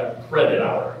that credit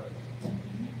hour.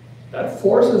 That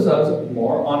forces us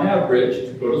more on average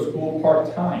to go to school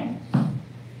part-time.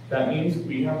 That means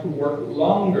we have to work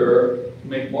longer to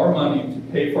make more money to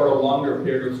pay for a longer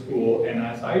period of school. And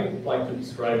as I like to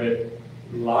describe it,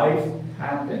 life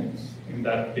happens in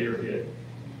that period.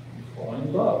 You fall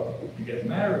in love, you get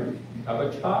married, you have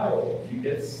a child, you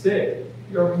get sick,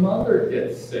 your mother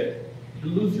gets sick, you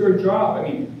lose your job. I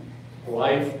mean,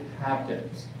 life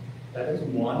happens. That is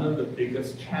one of the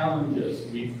biggest challenges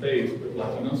we face with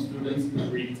Latino students,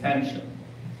 retention.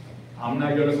 I'm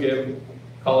not going to give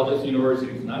colleges,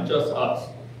 universities, not just us,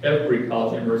 every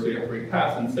college, university, every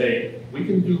pass and say, we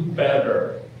can do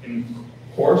better in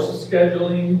course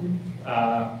scheduling,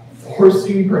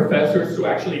 forcing professors to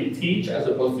actually teach as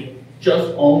opposed to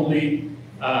just only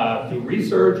do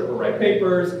research or write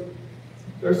papers.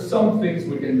 There's some things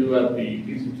we can do at the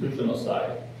institutional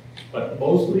side, but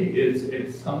mostly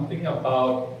it's something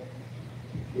about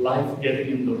life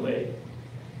getting in the way,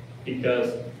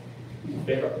 because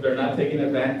they're not taking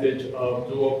advantage of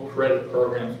dual credit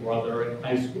programs while they're in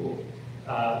high school.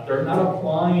 They're not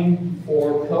applying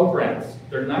for Pell Grants.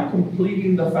 They're not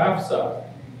completing the FAFSA.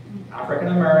 African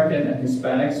American and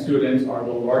Hispanic students are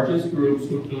the largest groups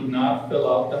who do not fill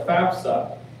out the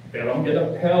FAFSA. They don't get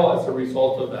a Pell as a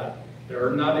result of that.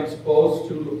 They're not exposed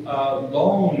to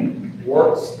loan,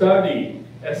 work study,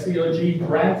 SEOG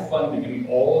grant funding, I mean,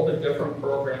 all of the different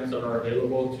programs that are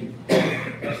available to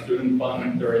student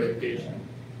fund their education.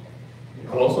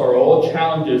 Those are all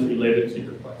challenges related to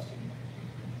your question.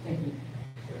 Thank you.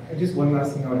 And just one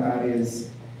last thing I would add is,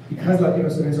 because Latino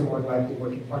students are more likely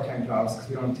working part-time jobs because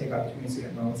we don't take out too many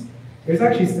student loans, there's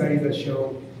actually studies that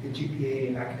show the GPA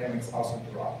in academics also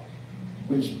drop,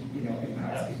 which, you know,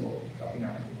 impacts people dropping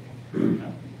out.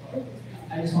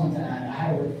 I just wanted to add, I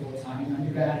had to work full-time in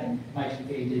undergrad, and my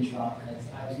GPA did drop because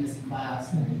I was missing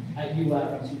class. At UF,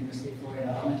 from University of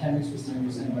Florida, my attendance was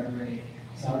 10% of our grade,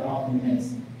 so I would often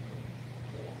miss.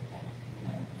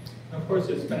 Of course,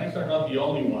 Hispanics are not the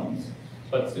only ones,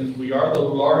 but since we are the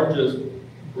largest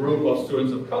group of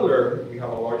students of color, we have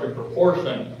a larger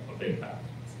proportion of impact.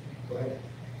 Go ahead.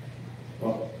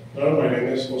 Well, hello, my name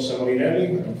is Jose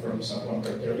Molinelli. I'm from San Juan,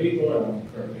 Puerto Rico, and I'm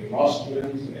currently a law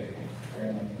student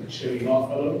and a CHLI law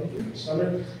fellow during the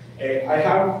summer. I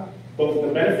have both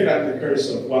the benefit and the curse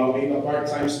of, while being a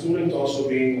part-time student, also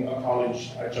being a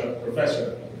college adjunct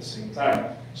professor at the same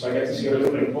time. So I get to see a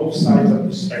little bit of both sides of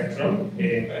the spectrum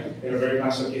in a very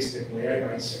masochistic way, I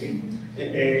might say.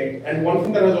 And one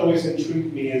thing that has always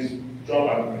intrigued me is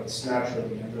dropout rates,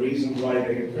 naturally, and the reason why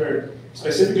they occur,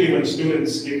 specifically when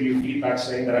students give you feedback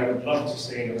saying that I would love to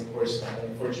stay in a course, and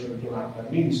unfortunately don't have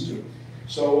that means to.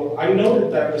 So I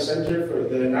noted that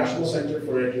the National Center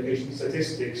for Education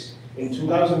Statistics in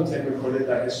 2010 recorded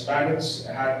that Hispanics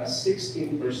had a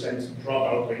 16%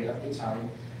 dropout rate at the time,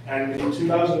 and in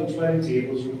 2020 it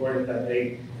was reported that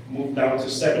they moved down to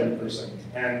 7%.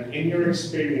 And in your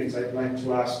experience, I'd like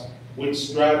to ask which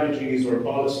strategies or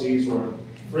policies or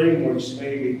frameworks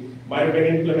maybe might have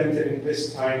been implemented in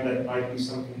this time that might be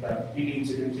something that we need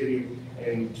to continue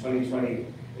in 2020,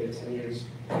 10 years.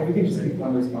 And we can just keep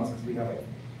one response because we have like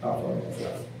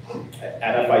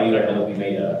At FIU, I know we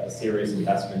made a serious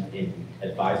investment in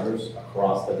advisors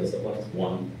across the disciplines.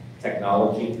 One,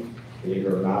 technology, believe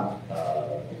it or not.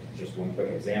 Just one quick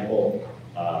example.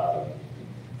 A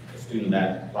student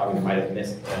that probably might have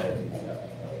missed,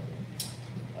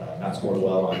 not scored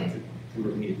well on two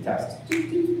repeated tests.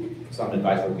 Some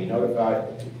advisor would be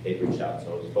notified, they'd reach out.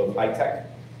 So it was both high tech,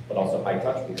 but also high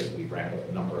touch because we ran with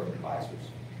a number of advisors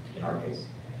in our case.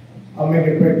 I'll make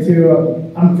it quick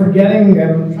too. I'm forgetting,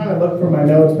 I'm trying to look for my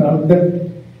notes, but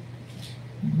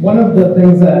one of the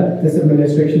things that this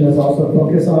administration is also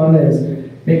focused on is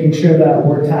making sure that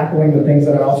we're tackling the things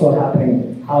that are also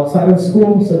happening outside of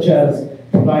school, such as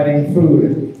providing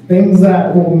food, things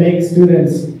that will make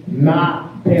students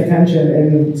not pay attention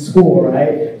in school,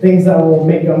 right? Things that will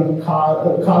make them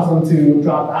cause them to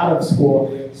drop out of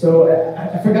school. So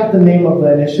I forgot the name of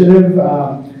the initiative,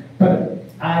 but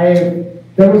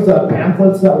there was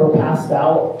pamphlets that were passed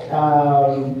out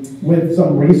with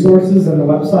some resources and the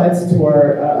websites to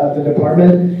our the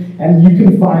department, and you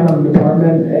can find on the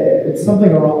department, it's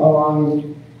something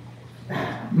along,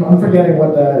 I'm forgetting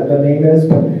what the name is,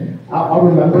 but I'll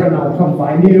remember and I'll come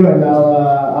find you, and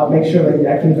I'll make sure that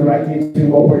I can direct you to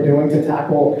what we're doing to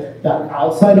tackle the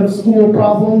outside of school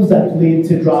problems that lead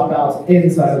to dropouts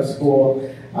inside of school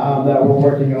that we're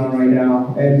working on right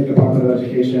now in the Department of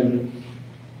Education.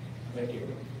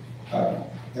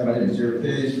 Yeah, my name is Jared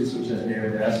Page, research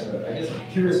engineer at NASA. I guess I'm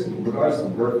curious, with regards to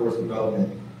workforce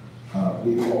development,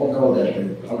 we all know that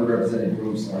the underrepresented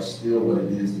groups are still what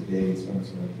it is today in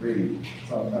 2023.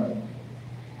 So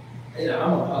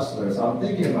I'm a hustler, so I'm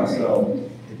thinking to myself,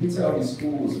 if you tell me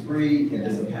school is free and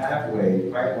there's a pathway,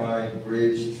 pipeline,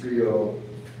 bridge, trio,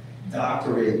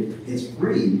 doctorate, it's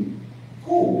free,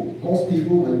 cool. Most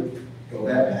people would go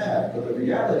that path, but the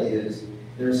reality is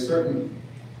there's certain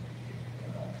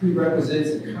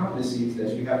prerequisites and competencies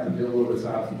that you have to build over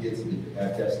time to get to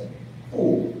that destiny.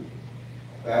 Cool.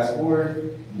 Fast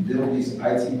forward, you build these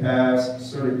IT paths,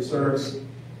 certs,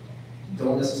 you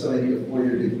don't necessarily need a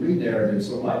 4-year degree narrative.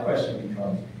 So my question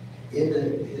becomes, in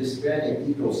the Hispanic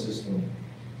ecosystem,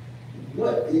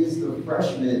 what is the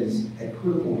freshman's at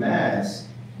critical mass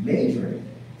majoring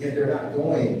if they're not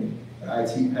going the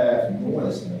IT path and going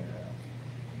the STEM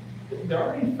path? They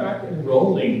are in fact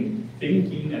enrolling,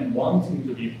 thinking and wanting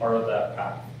to be part of that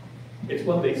path. It's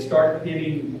when they start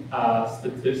hitting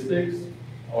statistics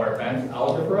or advanced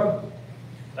algebra,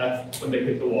 that's when they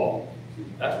hit the wall.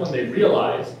 That's when they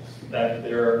realize that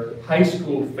their high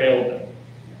school failed them.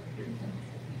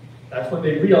 That's when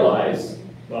they realize,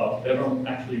 well, they don't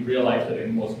actually realize it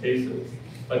in most cases,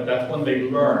 but that's when they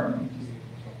learn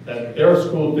that their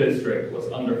school district was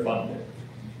underfunded.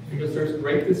 Because there's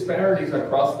great disparities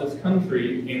across this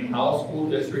country in how school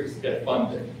districts get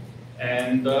funded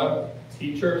and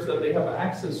teachers that they have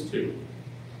access to.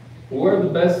 Who are the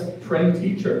best trained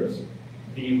teachers?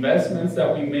 The investments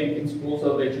that we make in schools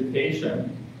of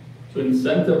education to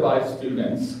incentivize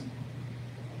students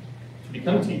to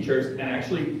become teachers and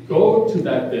actually go to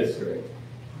that district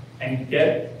and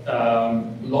get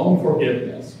loan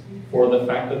forgiveness for the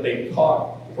fact that they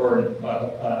taught for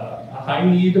a high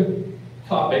need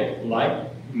topic like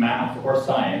math or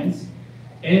science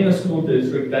in a school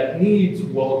district that needs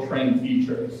well-trained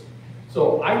teachers.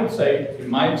 So I would say, in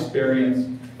my experience,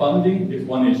 funding is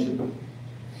one issue.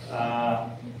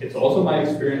 It's also my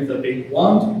experience that they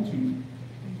want to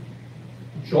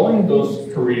join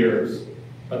those careers,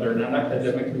 but they're not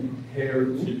academically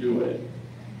prepared to do it.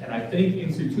 And I think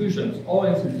institutions, all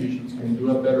institutions, can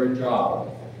do a better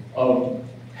job of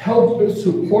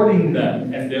supporting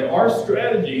them. And there are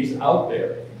strategies out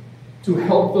there to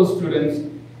help those students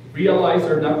realize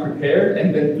they're not prepared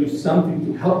and then do something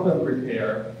to help them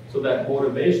prepare so that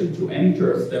motivation to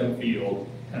enter a STEM field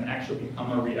can actually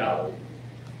become a reality.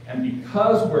 And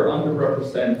because we're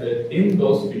underrepresented in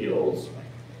those fields,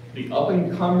 the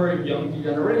up-and-comer young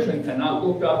generation cannot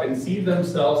look up and see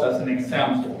themselves as an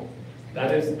example.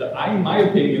 That is, in my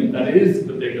opinion, that is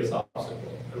the biggest obstacle.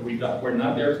 We're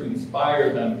not there to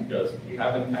inspire them because we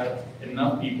haven't had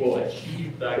enough people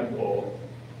achieve that goal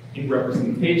in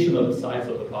representation of the size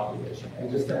of the population.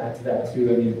 And just to add to that too,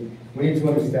 I mean, we need to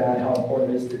understand how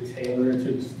important it is to tailor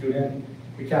to the student.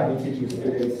 We can't be teaching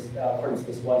students according to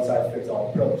this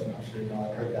one-size-fits-all approach. And I'm sure you know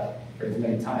I've heard that phrase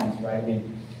many times, right? I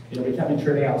mean, we can't be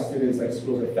turning out students like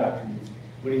schools or factories.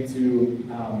 We need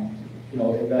to,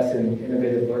 invest in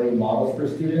innovative learning models for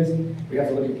students. We have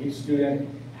to look at each student.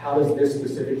 How does this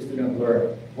specific student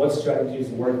learn? What strategies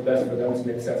work best for them to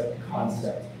make sense of the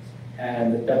concept?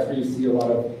 And that's where you see a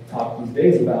lot of talk these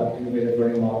days about innovative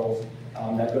learning models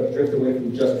that drift away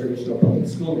from just traditional public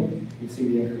schooling. We've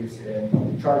seen the increase in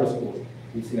public charter schools.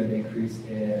 We've seen an increase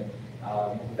in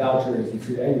vouchers. We've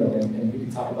seen, and we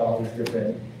can talk about all these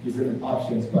different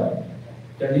options, but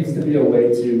there needs to be a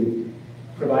way to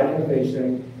provide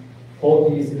innovation,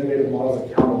 hold these innovative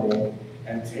models accountable,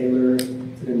 and tailor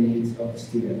to the needs of the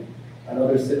student.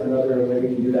 Another way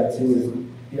we can do that too is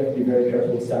you have to be very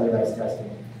careful with standardized testing.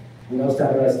 We know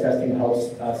standardized testing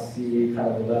helps us see kind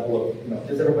of the level of,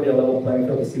 is everybody a level playing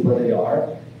field to see where they are?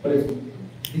 But if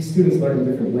these students learn in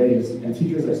different ways, and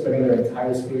teachers are spending their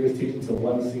entire school years teaching to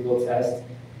one single test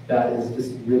that is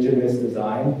just rigid in its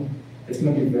design, it's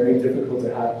going to be very difficult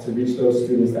to reach those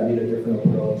students that need a different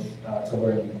approach to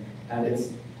learning. And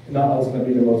it's not always going to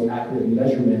be the most accurate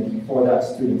measurement for that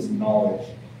student's knowledge.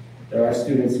 There are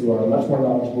students who are much more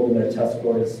knowledgeable than their test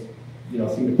scores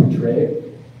seem to portray.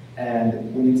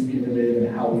 And we need to be innovative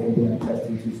in how we implement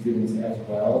testing to students as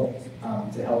well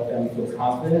to help them feel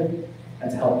confident and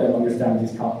to help them understand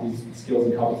these skills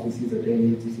and competencies that they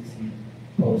need to succeed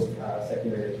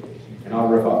post-secondary education. And I'll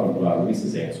riff off of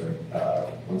Lisa's answer.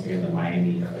 Once again, the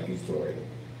Miami youth story.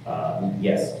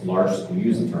 Yes, large school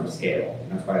use in terms of scale.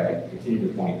 And that's why I continue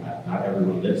to point out not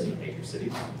everyone lives in a major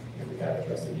city. And we've got to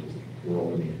address the needs of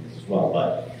rural communities as well.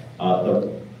 But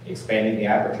expanding the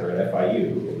aperture at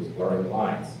FIU, it was blurring the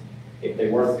lines. If they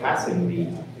weren't passing the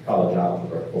college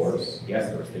algebra course, yes,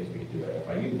 there were things we could do at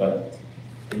FIU, but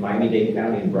in Miami-Dade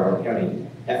County and Broward County,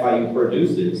 FIU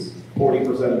produces 40%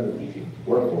 of the teaching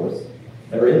workforce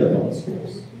that are in the public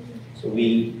schools. So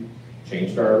we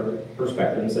changed our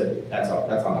perspective and said, that's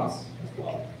on us as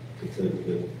well. It's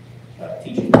the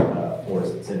teaching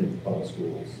force that's in public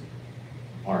schools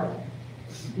aren't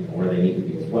where they need to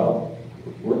be as well.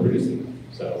 We're producing them.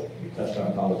 So we touched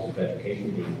on colleges of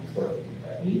education being important.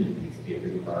 That needs to be a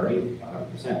bigger priority,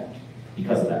 100%,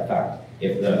 because of that fact.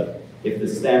 If the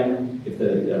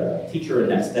teacher in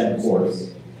that STEM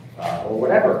course, or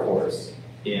whatever course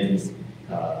in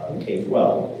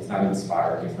K-12 is not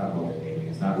inspiring, it's not motivating,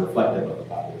 it's not reflective of the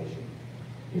population,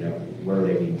 where are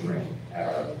they being trained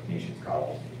at our nation's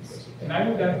colleges? And I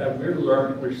would add that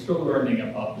we're still learning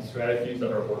about the strategies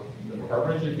that are working. The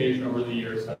Department of Education over the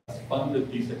years has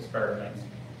funded these experiments.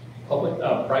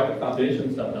 Private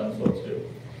foundations have done so too.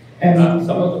 And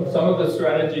some of the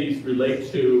strategies relate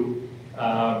to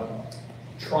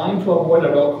trying to avoid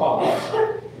at all costs.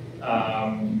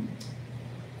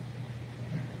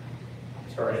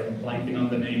 Sorry, I'm blanking on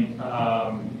the name.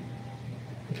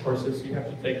 Courses you have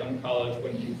to take on college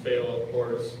when you fail a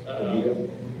course.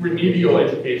 Remedial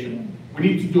education. We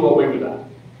need to do away with that.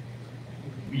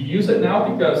 We use it now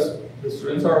because the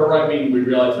students are arriving, we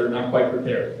realize they're not quite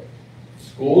prepared.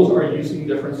 Schools are using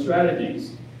different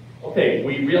strategies. Okay,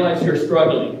 we realize you're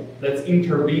struggling. Let's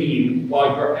intervene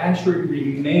while you're actually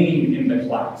remaining in the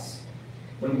class.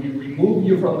 When we remove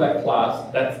you from that class,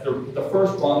 that's the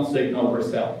first wrong signal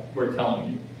we're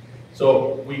telling you.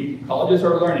 So colleges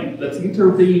are learning. Let's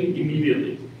intervene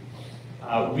immediately.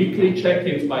 Weekly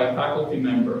check-ins by a faculty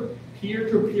member.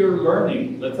 Peer-to-peer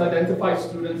learning. Let's identify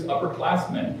students,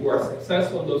 upperclassmen, who are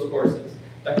successful in those courses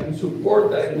that can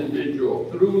support that individual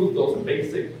through those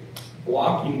basic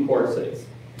blocking courses.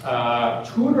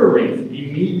 Tutoring,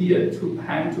 immediate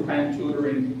hand-to-hand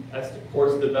tutoring as the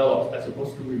course develops, as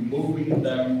opposed to removing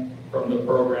them from the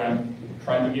program,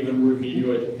 trying to give them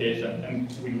remedial education,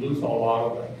 and we lose a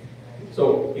lot of them.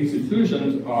 So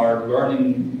institutions are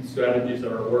learning strategies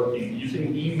that are working,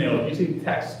 using email, using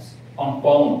texts on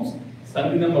phones,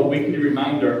 sending them a weekly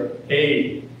reminder,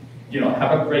 hey,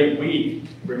 have a great week.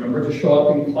 Remember to show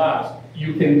up in class.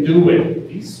 You can do it.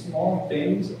 These small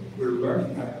things we're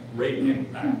learning have great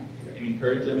impact and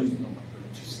encourage them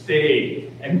to stay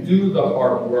and do the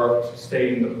hard work to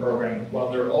stay in the program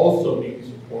while they're also being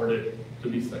supported to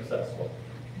be successful.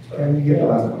 Can you get the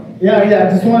last one? Yeah, I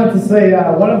just wanted to say,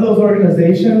 one of those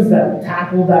organizations that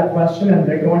tackled that question, and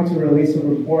they're going to release a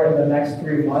report in the next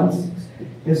 3 months,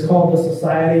 is called the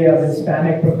Society of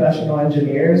Hispanic Professional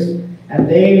Engineers, and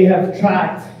they have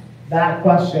tracked that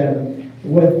question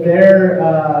with their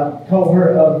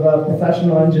cohort of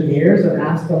professional engineers and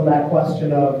asked them that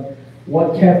question of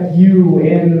what kept you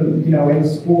in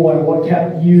school and what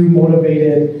kept you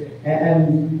motivated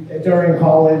and during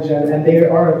college, and they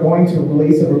are going to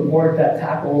release a report that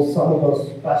tackles some of those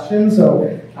questions.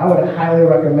 So I would highly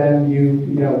recommend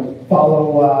you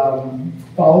follow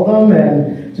them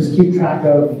and just keep track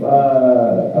of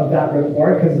that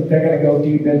report, because they're going to go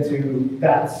deep into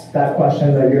that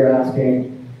question that you're asking.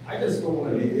 I just don't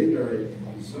want to be ignorant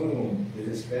and assume the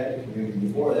Hispanic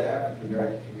community or the African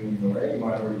American community or any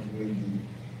minority community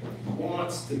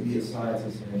wants to be a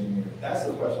scientist or engineer. That's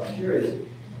the question. I'm curious.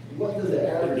 What does the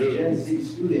average Gen Z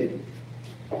student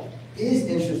is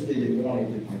interested in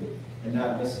wanting to do and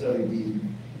not necessarily be?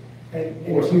 And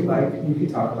if you'd like, we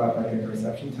could talk about that in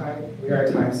reception time. We are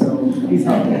at time, so please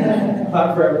help me.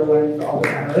 Clap for everyone, for all the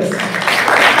panelists.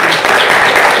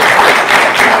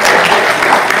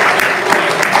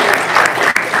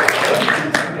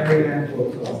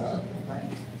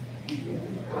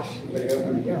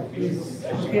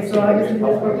 Okay, so I guess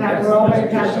we're all very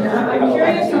passionate.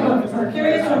 I'm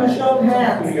curious from a show of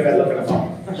hands.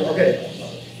 Okay.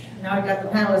 Now I got the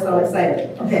panelists all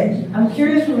excited. Okay, I'm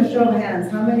curious from a show of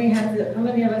hands, how many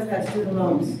of us have student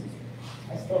loans?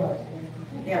 I still have.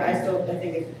 Yeah, I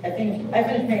think I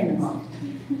finished paying them off.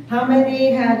 How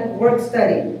many had work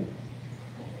study?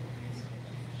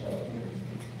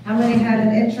 How many had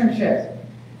an internship?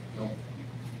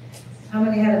 How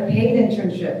many had a paid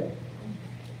internship?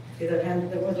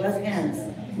 There was less hands.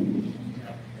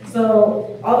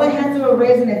 So all the hands that were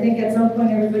raised, and I think at some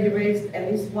point everybody raised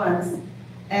at least once,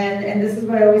 and this is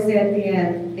what I always say at the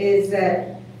end, is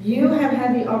that you have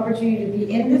had the opportunity to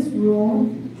be in this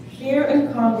room, here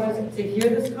in Congress, to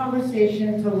hear this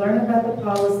conversation, to learn about the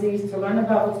policies, to learn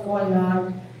about what's going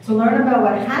on, to learn about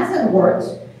what hasn't worked,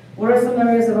 what are some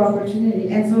areas of opportunity.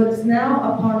 And so it's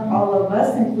now upon all of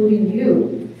us, including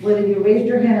you, whether you raised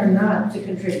your hand or not, to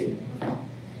contribute.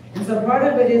 And so part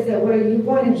of it is that what are you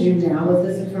going to do now with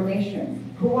this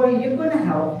information? Who are you going to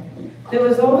help? There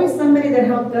was always somebody that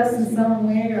helped us in some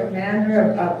way or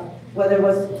manner, whether it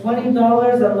was $20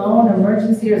 a loan,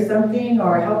 emergency or something,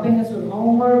 or helping us with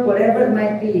homework, whatever it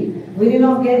might be. We didn't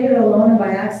all get here alone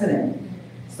by accident.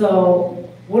 So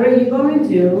what are you going to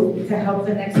do to help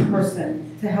the next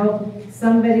person, to help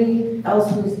somebody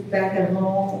else who's back at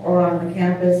home or on the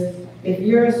campus? If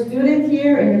you're a student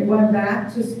here and you're going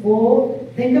back to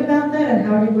school, think about that and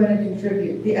how you're going to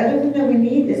contribute. The other thing that we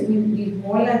need is we need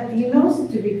more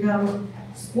Latinos to become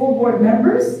school board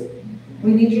members.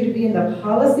 We need you to be in the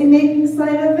policy-making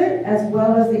side of it as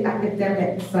well as the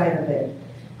academic side of it.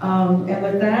 And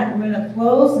with that, I'm going to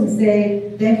close and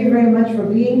say thank you very much for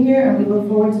being here, and we look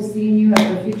forward to seeing you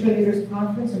at the Future Leaders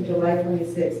Conference on July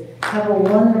 26th. Have a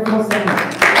wonderful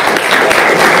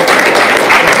summer.